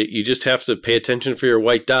over. You just have to pay attention for your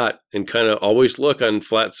white dot and kind of always look on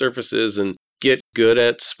flat surfaces and get good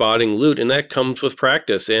at spotting loot. And that comes with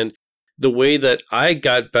practice. And the way that I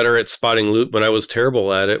got better at spotting loot when I was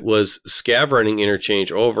terrible at it was scav running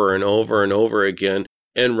interchange over and over and over again,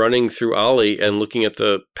 and running through Ollie and looking at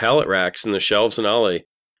the pallet racks and the shelves in Ollie,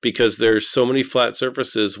 because there's so many flat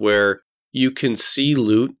surfaces where you can see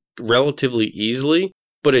loot relatively easily,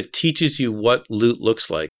 but it teaches you what loot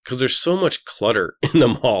looks like, because there's so much clutter in the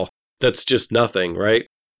mall that's just nothing, right?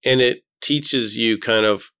 And it teaches you kind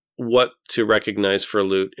of what to recognize for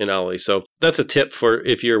loot in Ollie. So that's a tip for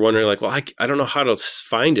if you're wondering I don't know how to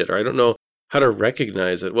find it, or I don't know how to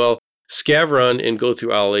recognize it. Well, scav run and go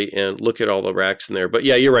through Ollie and look at all the racks in there. But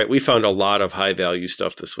yeah, you're right. We found a lot of high value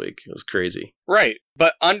stuff this week. It was crazy. Right.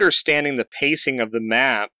 But understanding the pacing of the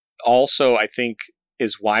map also, I think,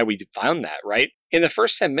 is why we found that, right? In the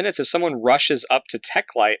first 10 minutes, if someone rushes up to Tech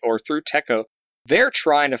Light or through Techo, they're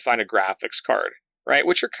trying to find a graphics card. right?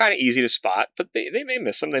 Which are kind of easy to spot, but they may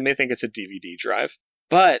miss them. They may think it's a DVD drive.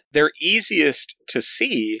 But they're easiest to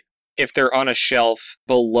see if they're on a shelf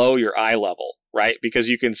below your eye level, right? Because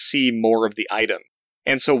you can see more of the item.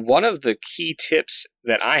 And so one of the key tips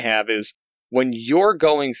that I have is when you're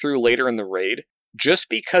going through later in the raid, just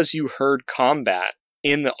because you heard combat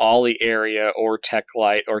in the Ollie area or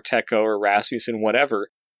Techlight or Tekko or Rasmussen, whatever,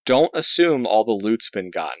 don't assume all the loot's been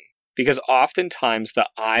gotten. Because oftentimes the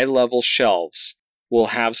eye level shelves will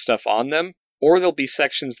have stuff on them, or there'll be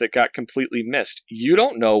sections that got completely missed. You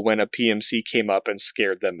don't know when a PMC came up and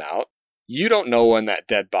scared them out. You don't know when that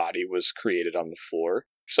dead body was created on the floor.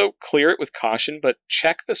 So clear it with caution, but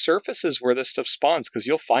check the surfaces where this stuff spawns, because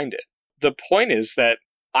you'll find it. The point is that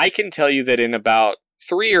I can tell you that in about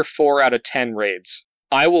 3 or 4 out of 10 raids,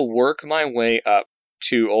 I will work my way up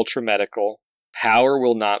to Ultra Medical. Power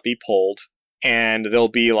will not be pulled, and there'll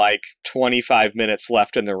be like 25 minutes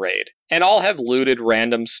left in the raid. And I'll have looted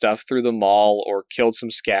random stuff through the mall or killed some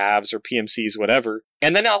scavs or PMCs, whatever.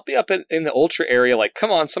 And then I'll be up in the Ultra area like,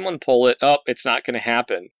 come on, someone pull it. Oh, it's not going to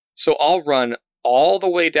happen. So I'll run all the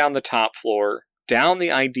way down the top floor, down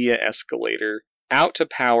the Idea escalator, out to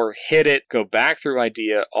Power, hit it, go back through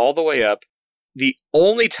Idea, all the way up. The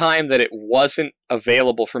only time that it wasn't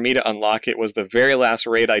available for me to unlock it was the very last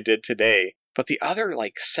raid I did today. But the other,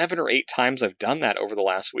 7 or 8 times I've done that over the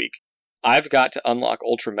last week, I've got to unlock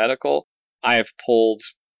Ultra Medical. I have pulled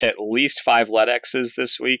at least 5 LEDXs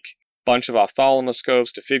this week, bunch of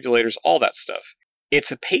ophthalmoscopes, defibrillators, all that stuff.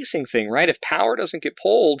 It's a pacing thing, right? If Power doesn't get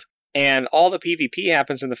pulled and all the PvP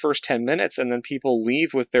happens in the first 10 minutes and then people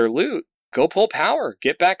leave with their loot, go pull Power,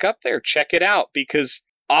 get back up there, check it out, because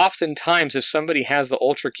oftentimes if somebody has the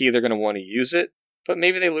Ultra Key, they're going to want to use it, but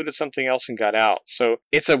maybe they looted something else and got out. So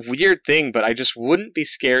it's a weird thing, but I just wouldn't be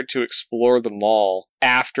scared to explore the mall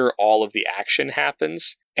after all of the action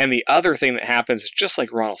happens. And the other thing that happens is just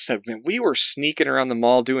like Ronald said, man, we were sneaking around the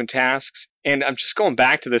mall doing tasks. And I'm just going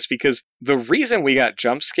back to this because the reason we got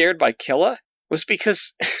jump scared by Killa was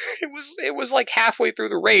because it was like halfway through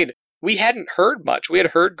the raid. We hadn't heard much. We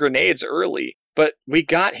had heard grenades early, but we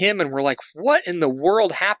got him and we're like, what in the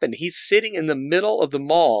world happened? He's sitting in the middle of the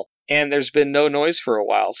mall and there's been no noise for a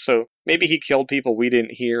while. So maybe he killed people we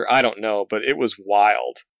didn't hear. I don't know, but it was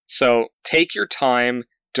wild. So take your time.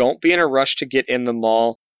 Don't be in a rush to get in the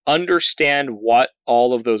mall. Understand what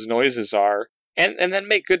all of those noises are, and then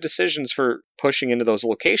make good decisions for pushing into those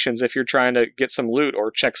locations if you're trying to get some loot or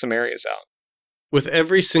check some areas out. With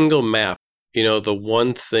every single map, the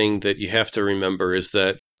one thing that you have to remember is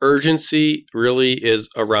that urgency really is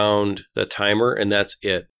around the timer, and that's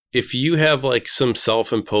it. If you have some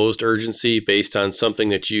self-imposed urgency based on something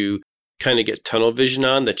that you kind of get tunnel vision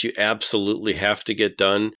on that you absolutely have to get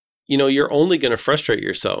done, you're only going to frustrate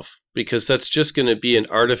yourself because that's just going to be an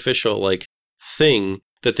artificial thing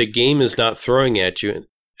that the game is not throwing at you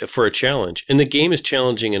for a challenge. And the game is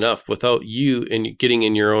challenging enough without you and getting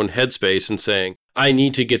in your own headspace and saying, I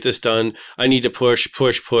need to get this done. I need to push.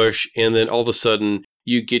 And then all of a sudden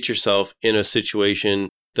you get yourself in a situation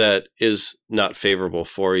that is not favorable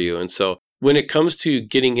for you. And so when it comes to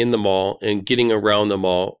getting in the mall and getting around the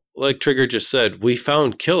mall, like Trigger just said, we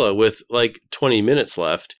found Killa with 20 minutes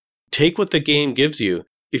left. Take what the game gives you.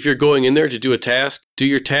 If you're going in there to do a task, do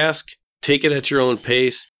your task. Take it at your own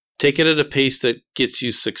pace. Take it at a pace that gets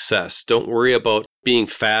you success. Don't worry about being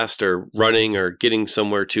fast or running or getting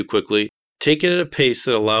somewhere too quickly. Take it at a pace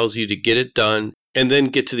that allows you to get it done and then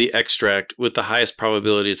get to the extract with the highest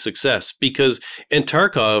probability of success. Because in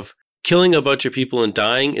Tarkov, killing a bunch of people and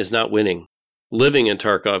dying is not winning. Living in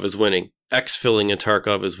Tarkov is winning. Exfilling in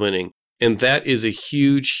Tarkov is winning. And that is a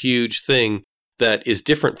huge, huge thing that is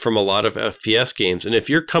different from a lot of FPS games. And if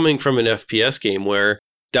you're coming from an FPS game where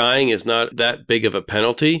dying is not that big of a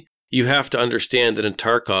penalty, you have to understand that in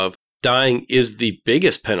Tarkov, dying is the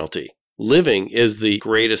biggest penalty. Living is the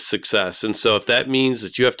greatest success. And so if that means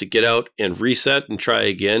that you have to get out and reset and try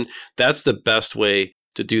again, that's the best way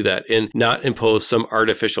to do that and not impose some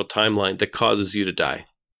artificial timeline that causes you to die.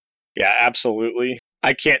 Yeah, absolutely.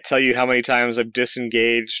 I can't tell you how many times I've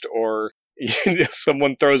disengaged or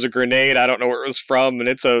someone throws a grenade, I don't know where it was from, and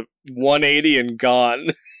it's a 180 and gone.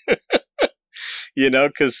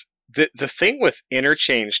 Because the thing with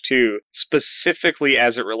interchange too, specifically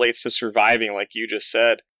as it relates to surviving, like you just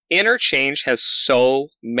said, interchange has so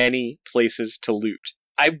many places to loot.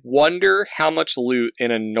 I wonder how much loot in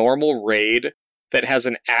a normal raid that has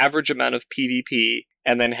an average amount of PvP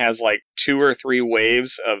and then has 2 or 3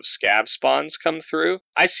 waves of scav spawns come through.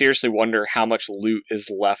 I seriously wonder how much loot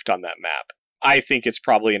is left on that map. I think it's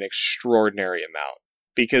probably an extraordinary amount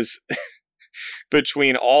because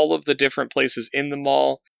between all of the different places in the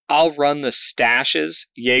mall, I'll run the stashes.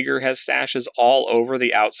 Jaeger has stashes all over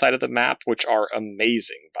the outside of the map, which are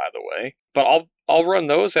amazing, by the way. But I'll run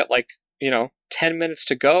those at 10 minutes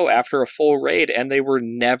to go after a full raid, and they were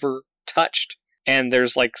never touched. And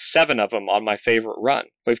there's 7 of them on my favorite run.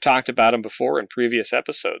 We've talked about them before in previous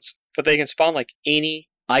episodes, but they can spawn any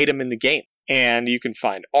item in the game. And you can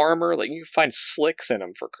find armor, you can find slicks in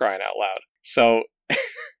them, for crying out loud. So,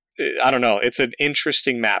 I don't know, it's an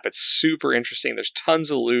interesting map. It's super interesting. There's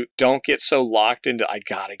tons of loot. Don't get so locked into, I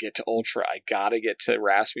gotta get to Ultra, I gotta get to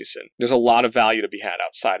Rasmussen. There's a lot of value to be had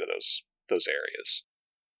outside of those areas.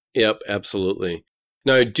 Yep, absolutely.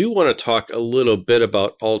 Now, I do want to talk a little bit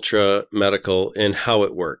about Ultra Medical and how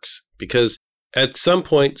it works, because at some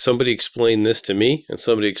point, somebody explained this to me and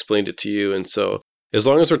somebody explained it to you. And so as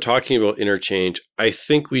long as we're talking about interchange, I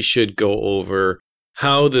think we should go over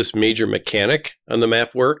how this major mechanic on the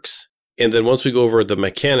map works. And then once we go over the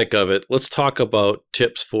mechanic of it, let's talk about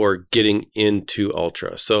tips for getting into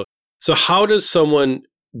Ultra. So how does someone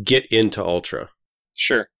get into Ultra?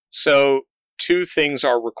 Sure. So 2 things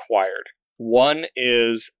are required. One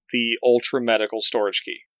is the Ultra Medical storage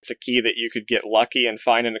key. It's a key that you could get lucky and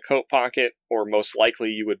find in a coat pocket, or most likely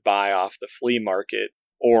you would buy off the flea market,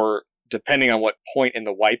 or depending on what point in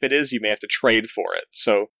the wipe it is, you may have to trade for it.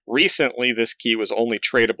 So recently, this key was only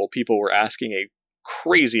tradable. People were asking a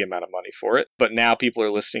crazy amount of money for it, but now people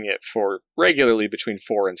are listing it for regularly between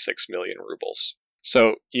 4 and 6 million rubles.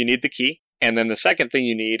 So you need the key. And then the second thing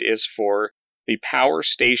you need is for the power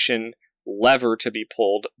station lever to be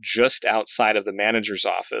pulled just outside of the manager's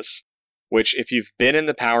office, which if you've been in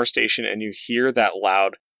the power station and you hear that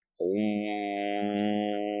loud,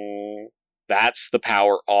 that's the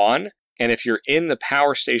power on. And if you're in the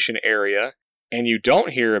power station area and you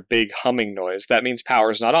don't hear a big humming noise, that means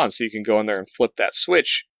power is not on. So you can go in there and flip that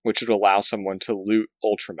switch, which would allow someone to loot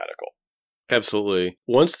Ultra Medical. Absolutely.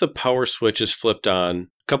 Once the power switch is flipped on,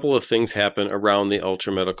 a couple of things happen around the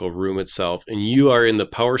Ultra Medical room itself, and you are in the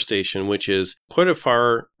power station, which is quite a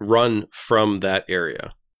far run from that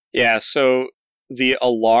area. Yeah, so the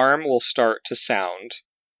alarm will start to sound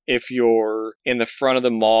if you're in the front of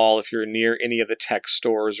the mall, if you're near any of the tech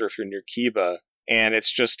stores, or if you're near Kiba. And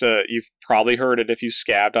it's just you've probably heard it if you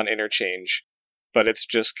scabbed on Interchange, but it's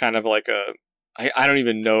just kind of I don't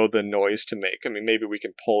even know the noise to make. I mean, maybe we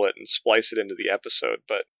can pull it and splice it into the episode,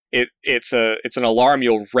 but it's an alarm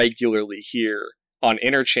you'll regularly hear on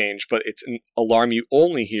Interchange, but it's an alarm you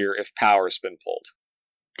only hear if power's been pulled.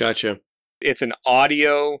 Gotcha. It's an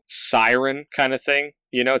audio siren kind of thing.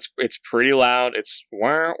 It's pretty loud. It's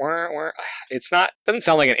wah, wah, wah. Doesn't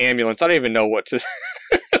sound like an ambulance. I don't even know what to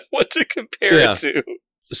what to compare it to.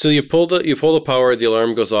 So you pull the power, the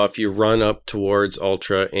alarm goes off, you run up towards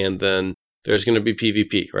Ultra, and then there's going to be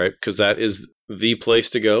PvP, right? Because that is the place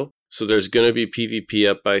to go. So there's going to be PvP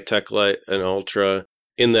up by Techlight and Ultra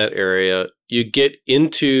in that area. You get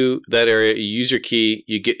into that area, you use your key,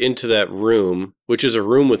 you get into that room, which is a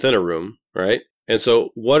room within a room, right? And so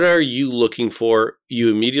what are you looking for? You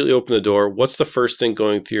immediately open the door. What's the first thing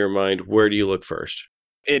going through your mind? Where do you look first?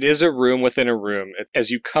 It is a room within a room. As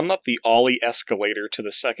you come up the Ollie escalator to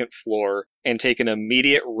the second floor and take an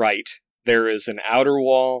immediate right, there is an outer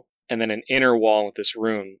wall and then an inner wall with this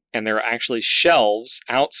room. And there are actually shelves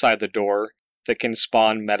outside the door that can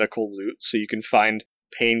spawn medical loot. So you can find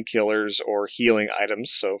painkillers or healing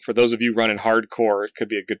items. So for those of you running hardcore, it could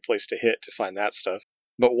be a good place to hit to find that stuff.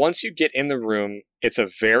 But once you get in the room, it's a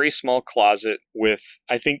very small closet with,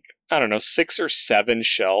 6 or 7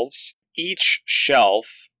 shelves. Each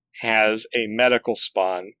shelf has a medical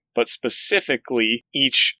spawn, but specifically,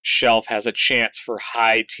 each shelf has a chance for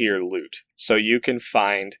high-tier loot. So you can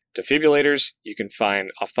find defibrillators, you can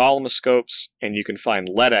find ophthalmoscopes, and you can find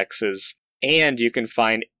LEDXs, and you can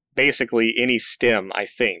find basically any stim, I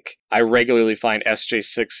think. I regularly find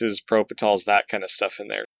SJ6s, Propitols, that kind of stuff in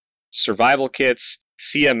there. Survival kits,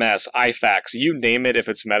 CMS, IFAKs, you name it, if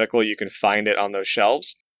it's medical, you can find it on those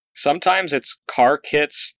shelves. Sometimes it's car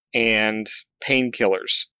kits and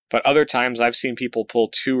painkillers, but other times I've seen people pull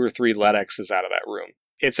 2 or 3 LEDXs out of that room.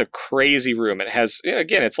 It's a crazy room. It has,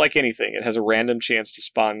 again, it's like anything. It has a random chance to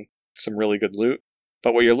spawn some really good loot,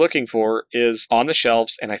 but what you're looking for is on the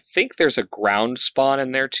shelves, and I think there's a ground spawn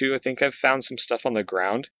in there too. I think I've found some stuff on the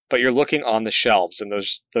ground, but you're looking on the shelves, and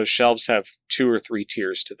those shelves have 2 or 3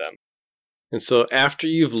 tiers to them. And so after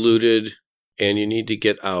you've looted and you need to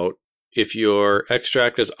get out, if your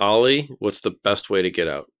extract is Ollie, what's the best way to get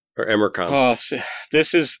out? Or Emercom? Oh, so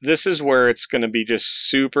this is where it's going to be just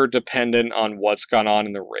super dependent on what's gone on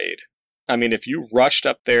in the raid. I mean, if you rushed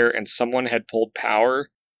up there and someone had pulled power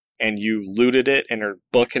and you looted it and are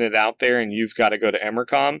booking it out there and you've got to go to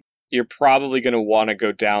Emercom, you're probably going to want to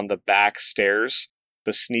go down the back stairs,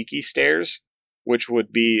 the sneaky stairs, which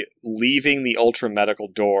would be leaving the Ultra Medical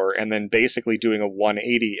door and then basically doing a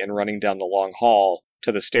 180 and running down the long hall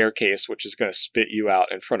to the staircase, which is going to spit you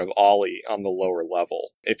out in front of Ollie on the lower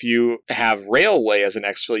level. If you have Railway as an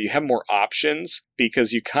exfil, you have more options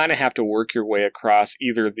because you kind of have to work your way across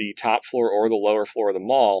either the top floor or the lower floor of the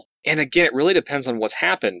mall. And again, it really depends on what's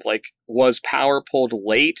happened. Like, was power pulled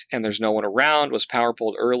late and there's no one around? Was power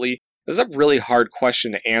pulled early? This is a really hard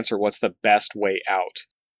question to answer what's the best way out.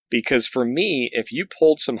 Because for me, if you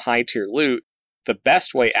pulled some high-tier loot, the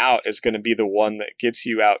best way out is going to be the one that gets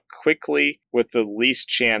you out quickly with the least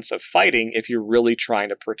chance of fighting if you're really trying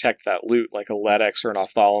to protect that loot, like a LEDX or an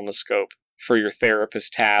ophthalmoscope for your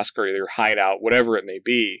therapist task or your hideout, whatever it may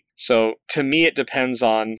be. So to me, it depends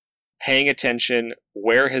on paying attention.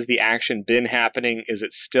 Where has the action been happening? Is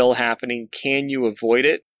it still happening? Can you avoid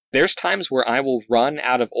it? There's times where I will run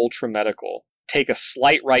out of Ultra Medical, take a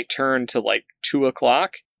slight right turn to like 2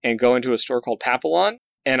 o'clock and go into a store called Papillon,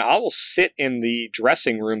 and I will sit in the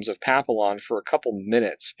dressing rooms of Papillon for a couple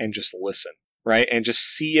minutes and just listen, right? And just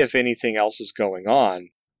see if anything else is going on.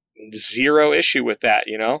 Zero issue with that,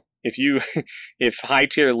 you know? If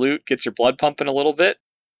high-tier loot gets your blood pumping a little bit,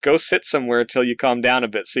 go sit somewhere till you calm down a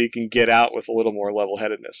bit so you can get out with a little more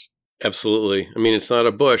level-headedness. Absolutely. I mean, it's not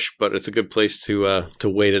a bush, but it's a good place to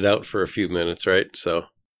wait it out for a few minutes, right? So,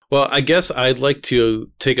 well, I guess I'd like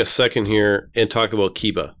to take a second here and talk about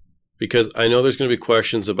Kiba, because I know there's going to be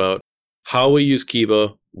questions about how we use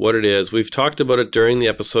Kiba, what it is. We've talked about it during the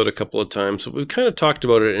episode a couple of times, so we've kind of talked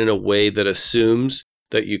about it in a way that assumes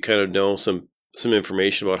that you kind of know some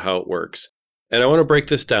information about how it works. And I want to break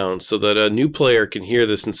this down so that a new player can hear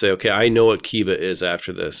this and say, okay, I know what Kiba is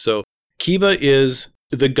after this. So Kiba is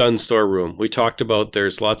the gun store room. We talked about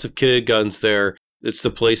there's lots of kitted guns there. It's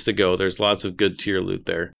the place to go. There's lots of good tier loot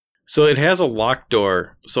there. So it has a locked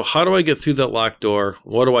door. So how do I get through that locked door?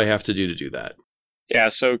 What do I have to do that? Yeah,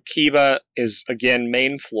 so Kiba is, again,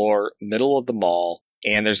 main floor, middle of the mall,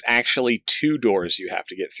 and there's actually 2 doors you have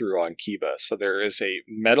to get through on Kiba. So there is a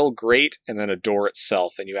metal grate and then a door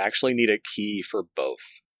itself, and you actually need a key for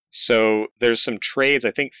both. So there's some trades.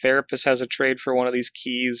 I think Therapist has a trade for one of these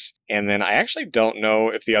keys. And then I actually don't know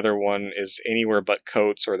if the other one is anywhere but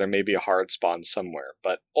Coates, or there may be a hard spawn somewhere.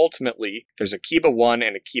 But ultimately, there's a Kiba 1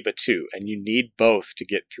 and a Kiba 2, and you need both to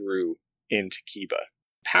get through into Kiba.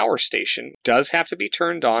 Power station does have to be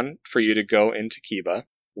turned on for you to go into Kiba.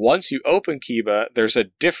 Once you open Kiba, there's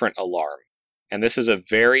a different alarm. And this is a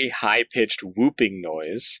very high-pitched whooping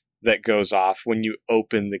noise that goes off when you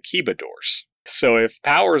open the Kiba doors. So if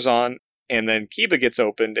power's on and then Kiba gets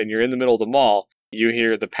opened and you're in the middle of the mall, you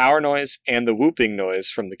hear the power noise and the whooping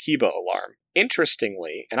noise from the Kiba alarm.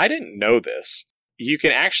 Interestingly, and I didn't know this, you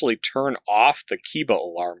can actually turn off the Kiba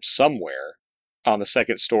alarm somewhere on the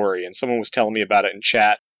second story. And someone was telling me about it in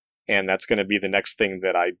chat, and that's going to be the next thing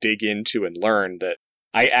that I dig into and learn, that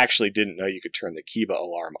I actually didn't know you could turn the Kiba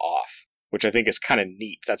alarm off, which I think is kind of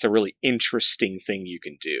neat. That's a really interesting thing you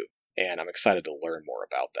can do, and I'm excited to learn more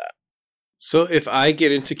about that. So if I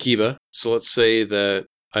get into Kiba, so let's say that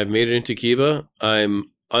I've made it into Kiba, I'm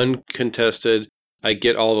uncontested, I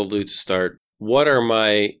get all the loot to start. What are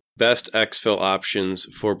my best exfil options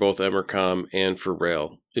for both Emercom and for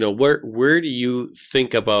Rail? You know, where do you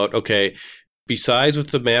think about, okay, besides what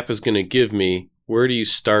the map is going to give me, where do you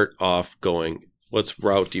start off going? What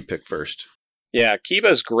route do you pick first? Yeah, Kiba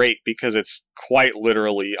is great because it's quite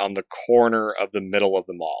literally on the corner of the middle of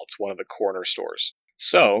the mall. It's one of the corner stores.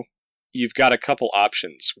 So you've got a couple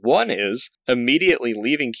options. One is immediately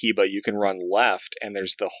leaving Kiba, you can run left, and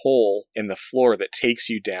there's the hole in the floor that takes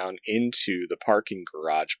you down into the parking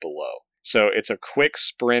garage below. So it's a quick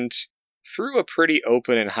sprint through a pretty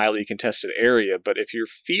open and highly contested area, but if you're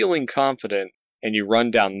feeling confident and you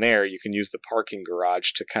run down there, you can use the parking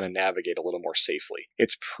garage to kind of navigate a little more safely.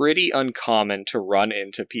 It's pretty uncommon to run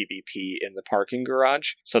into PvP in the parking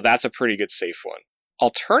garage, so that's a pretty good safe one.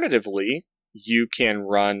 Alternatively, you can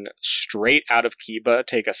run straight out of Kiba,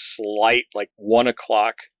 take a slight 1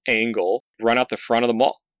 o'clock angle, run out the front of the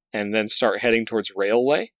mall, and then start heading towards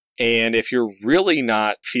Railway. And if you're really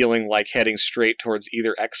not feeling like heading straight towards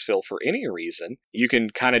either exfil for any reason, you can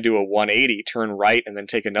kind of do a 180, turn right, and then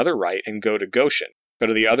take another right and go to Goshen. Go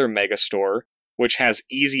to the other mega store, which has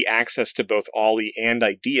easy access to both Ollie and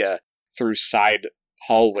Idea through side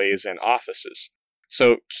hallways and offices.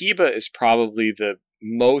 So Kiba is probably the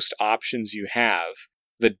most options you have.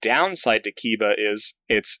 The downside to Kiba is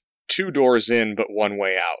it's 2 doors in but 1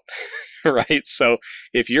 way out, right? So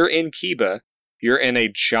if you're in Kiba, you're in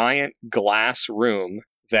a giant glass room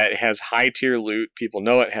that has high tier loot. People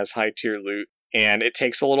know it has high tier loot. and it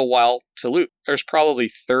takes a little while to loot. There's probably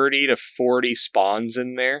 30 to 40 spawns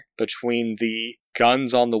in there between the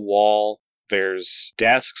guns on the wall. There's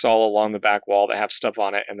desks all along the back wall that have stuff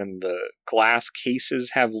on it, and then the glass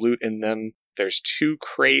cases have loot in them. There's 2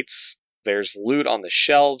 crates. There's loot on the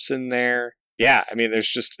shelves in there. Yeah, I mean,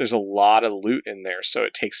 there's a lot of loot in there, so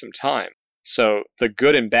it takes some time. So the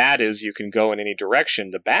good and bad is you can go in any direction.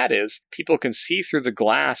 The bad is people can see through the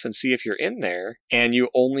glass and see if you're in there, and you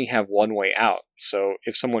only have one way out. So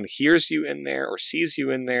if someone hears you in there or sees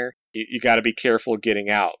you in there, you got to be careful getting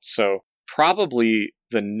out. So probably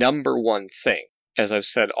the number one thing, as I've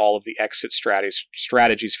said, all of the exit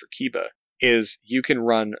strategies for Kiba, is you can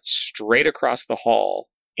run straight across the hall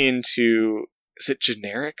into, is it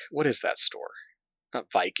Generic? What is that store?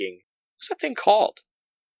 Not Viking. What's that thing called?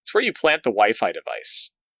 It's where you plant the Wi-Fi device.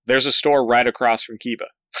 There's a store right across from Kiba.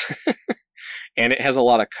 And it has a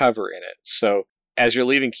lot of cover in it. So as you're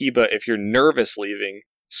leaving Kiba, if you're nervous leaving,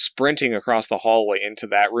 sprinting across the hallway into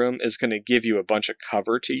that room is going to give you a bunch of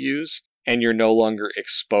cover to use, and you're no longer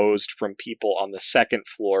exposed from people on the second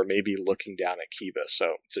floor, maybe looking down at Kiba.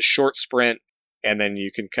 So it's a short sprint, and then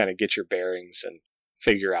you can kind of get your bearings and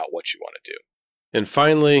figure out what you want to do. And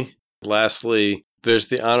finally, lastly, there's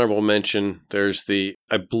the honorable mention. There's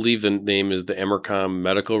I believe the name is the Emercom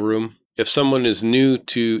Medical Room. If someone is new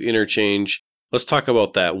to Interchange, let's talk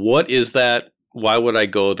about that. What is that? Why would I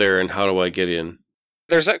go there, and how do I get in?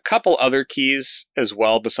 There's a couple other keys as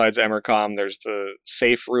well besides Emercom. There's the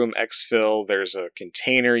Safe Room Exfil. There's a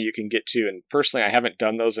container you can get to. And personally, I haven't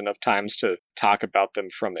done those enough times to talk about them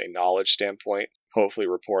from a knowledge standpoint. Hopefully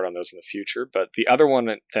report on those in the future. But the other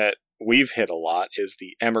one that we've hit a lot is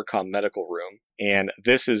the Emercom Medical Room. And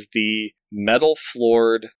this is the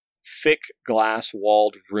metal-floored, thick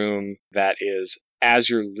glass-walled room that is, as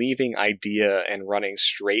you're leaving IDEA and running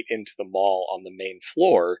straight into the mall on the main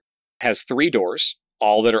floor, has 3 doors,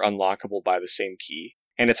 all that are unlockable by the same key.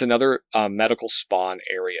 And it's another medical spawn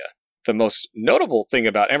area. The most notable thing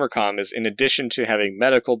about Emercom is, in addition to having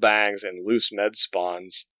medical bags and loose med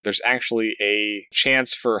spawns, there's actually a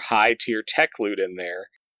chance for high-tier tech loot in there.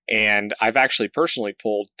 And I've actually personally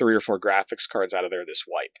pulled 3 or 4 graphics cards out of there this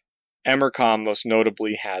wipe. Emercom most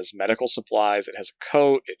notably has medical supplies. It has a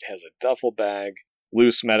coat, it has a duffel bag,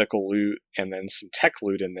 loose medical loot, and then some tech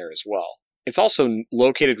loot in there as well. It's also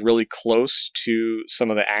located really close to some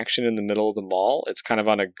of the action in the middle of the mall. It's kind of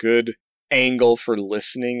on a good angle for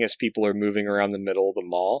listening as people are moving around the middle of the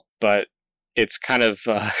mall. But it's kind of,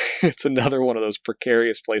 it's another one of those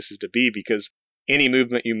precarious places to be, because any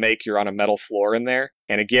movement you make, you're on a metal floor in there.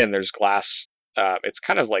 And again, there's glass. It's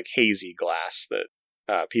kind of like hazy glass that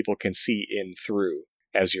people can see in through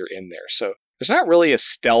as you're in there. So there's not really a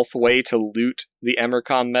stealth way to loot the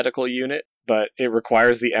Emercom medical unit, but it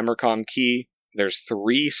requires the Emercom key. There's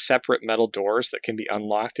 3 separate metal doors that can be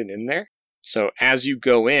unlocked and in there. So as you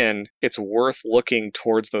go in, it's worth looking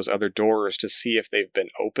towards those other doors to see if they've been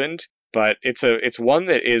opened. But it's one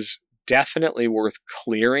that is definitely worth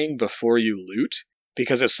clearing before you loot,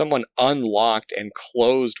 because if someone unlocked and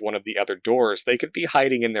closed one of the other doors, they could be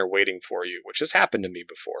hiding in there waiting for you, which has happened to me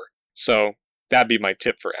before. So that'd be my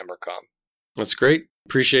tip for Emercom. That's great.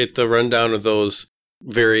 Appreciate the rundown of those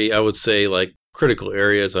very, I would say, like critical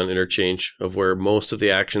areas on Interchange of where most of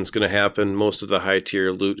the action is going to happen. Most of the high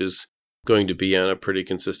tier loot is going to be on a pretty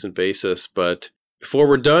consistent basis. But before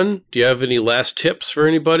we're done, do you have any last tips for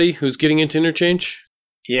anybody who's getting into Interchange?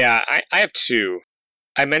 Yeah, I have 2.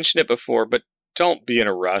 I mentioned it before, but don't be in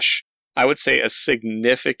a rush. I would say a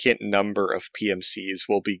significant number of PMCs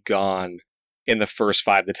will be gone in the first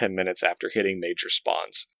 5 to 10 minutes after hitting major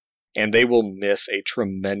spawns, and they will miss a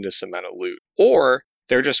tremendous amount of loot. Or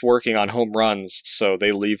they're just working on home runs, so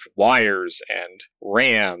they leave wires and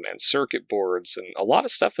RAM and circuit boards and a lot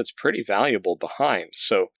of stuff that's pretty valuable behind.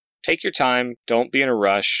 So take your time, don't be in a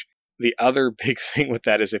rush. The other big thing with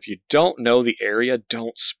that is if you don't know the area,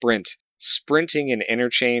 don't sprint. Sprinting in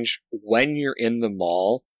Interchange when you're in the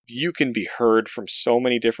mall, you can be heard from so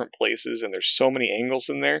many different places and there's so many angles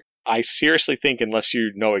in there. I seriously think unless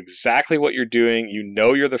you know exactly what you're doing, you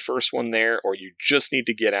know you're the first one there, or you just need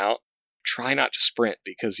to get out, try not to sprint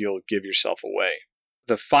because you'll give yourself away.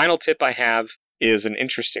 The final tip I have is an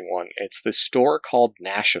interesting one. It's the store called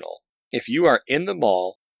National. If you are in the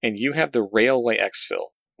mall and you have the Railway Exfil,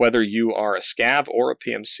 whether you are a scav or a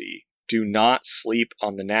PMC, do not sleep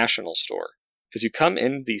on the National store. As you come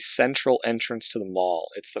in the central entrance to the mall,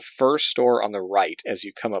 it's the first store on the right as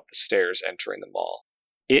you come up the stairs entering the mall.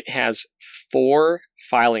 It has 4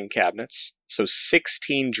 filing cabinets, so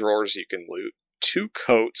 16 drawers you can loot, 2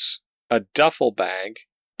 coats, a duffel bag,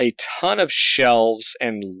 a ton of shelves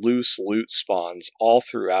and loose loot spawns all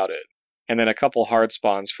throughout it. and then a couple hard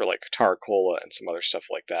spawns for like Tar Cola and some other stuff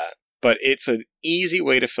like that. But it's an easy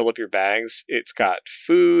way to fill up your bags. It's got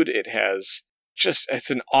food. It's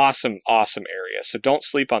an awesome, awesome area. So don't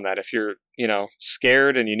sleep on that. If you're,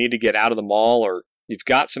 scared and you need to get out of the mall, or you've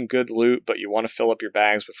got some good loot, but you want to fill up your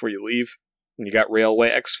bags before you leave, and you got Railway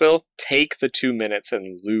Exfil, take the 2 minutes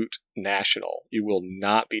and loot National. You will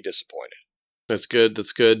not be disappointed. That's good.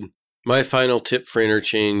 That's good. My final tip for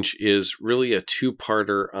interchange is really a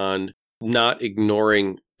two-parter on not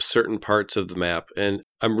ignoring certain parts of the map. And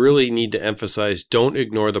I really need to emphasize, don't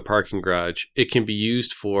ignore the parking garage. It can be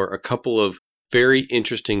used for a couple of very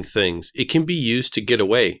interesting things. It can be used to get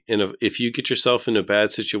away. And if you get yourself in a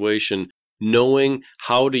bad situation, knowing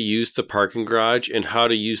how to use the parking garage and how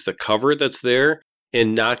to use the cover that's there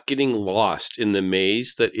and not getting lost in the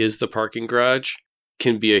maze that is the parking garage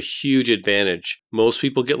can be a huge advantage. Most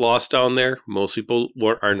people get lost down there. Most people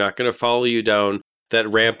are not going to follow you down that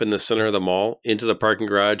ramp in the center of the mall into the parking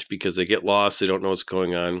garage because they get lost. They don't know what's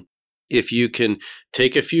going on. If you can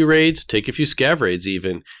take a few raids, take a few scav raids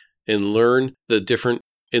even, and learn the different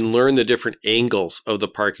angles of the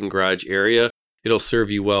parking garage area, it'll serve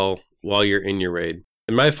you well while you're in your raid.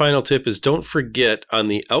 And my final tip is, don't forget, on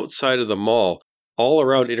the outside of the mall, all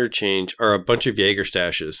around interchange, are a bunch of Jaeger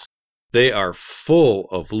stashes. They are full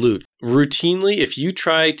of loot. Routinely, if you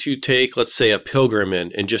try to take, let's say, a Pilgrim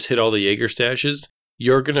in and just hit all the Jaeger stashes,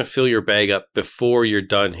 you're going to fill your bag up before you're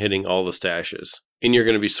done hitting all the stashes. And you're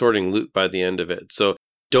going to be sorting loot by the end of it. So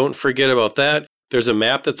don't forget about that. There's a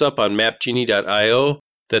map that's up on mapgenie.io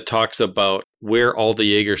that talks about where all the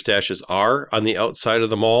Jaeger stashes are on the outside of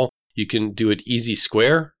the mall. You can do it easy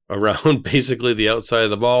square around basically the outside of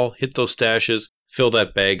the mall, hit those stashes, fill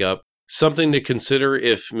that bag up. Something to consider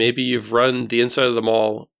if maybe you've run the inside of the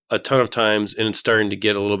mall a ton of times and it's starting to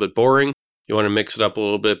get a little bit boring. You want to mix it up a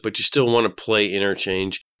little bit, but you still want to play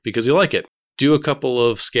interchange because you like it. Do a couple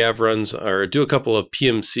of scav runs or do a couple of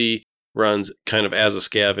PMC runs kind of as a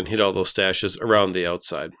scav and hit all those stashes around the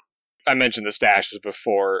outside. I mentioned the stashes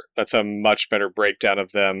before. That's a much better breakdown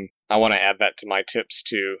of them. I want to add that to my tips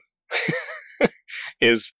too.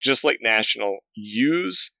 Is just like National,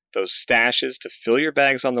 use those stashes to fill your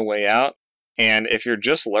bags on the way out. And if you're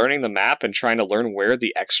just learning the map and trying to learn where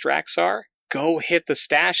the extracts are, go hit the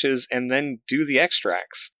stashes and then do the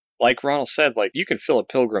extracts. Like Ronald said, you can fill a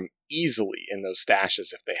Pilgrim easily in those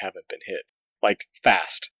stashes if they haven't been hit.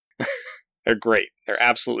 Fast. They're great. They're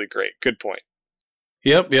absolutely great. Good point.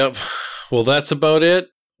 Yep. Well, that's about it.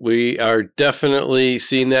 We are definitely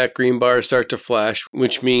seeing that green bar start to flash,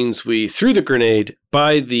 which means we threw the grenade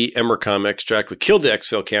by the Emercom extract. We killed the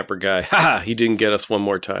Exfil camper guy. He didn't get us one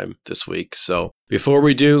more time this week. So before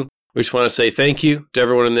we do, we just want to say thank you to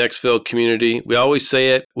everyone in the Exfil community. We always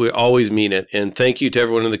say it. We always mean it. And thank you to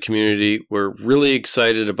everyone in the community. We're really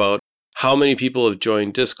excited about how many people have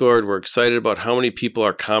joined Discord. We're excited about how many people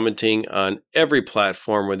are commenting on every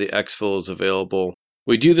platform where the Exfil is available.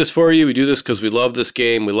 We do this for you. We do this because we love this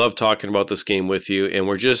game. We love talking about this game with you. And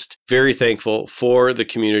we're just very thankful for the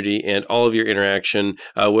community and all of your interaction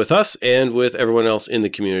with us and with everyone else in the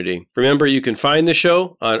community. Remember, you can find the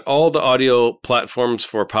show on all the audio platforms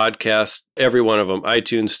for podcasts, every one of them,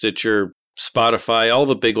 iTunes, Stitcher, Spotify, all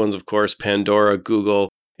the big ones, of course, Pandora, Google,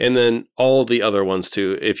 and then all the other ones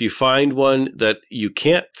too. If you find one that you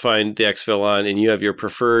can't find the Exfil on and you have your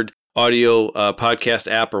preferred audio podcast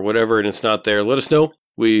app or whatever and it's not there, let us know.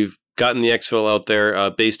 We've gotten the Exfil out there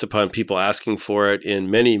based upon people asking for it in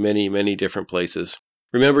many, many, many different places.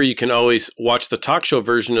 Remember, you can always watch the talk show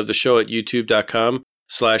version of the show at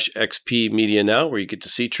youtube.com/XP Media Now, where you get to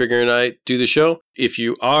see Trigger and I do the show. If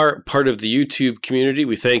you are part of the YouTube community,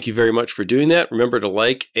 we thank you very much for doing that. Remember to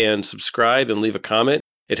like and subscribe and leave a comment.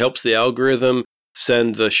 It helps the algorithm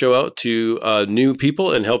send the show out to new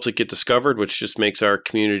people and helps it get discovered, which just makes our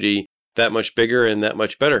community that much bigger and that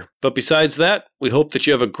much better. But besides that, we hope that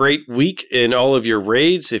you have a great week in all of your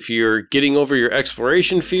raids. If you're getting over your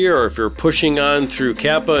exploration fear or if you're pushing on through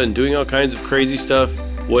Kappa and doing all kinds of crazy stuff,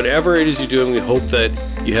 whatever it is you're doing, we hope that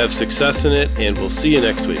you have success in it, and we'll see you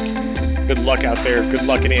next week. Good luck out there. Good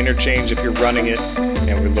luck in Interchange if you're running it,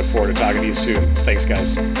 and we look forward to talking to you soon. Thanks,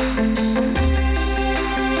 guys.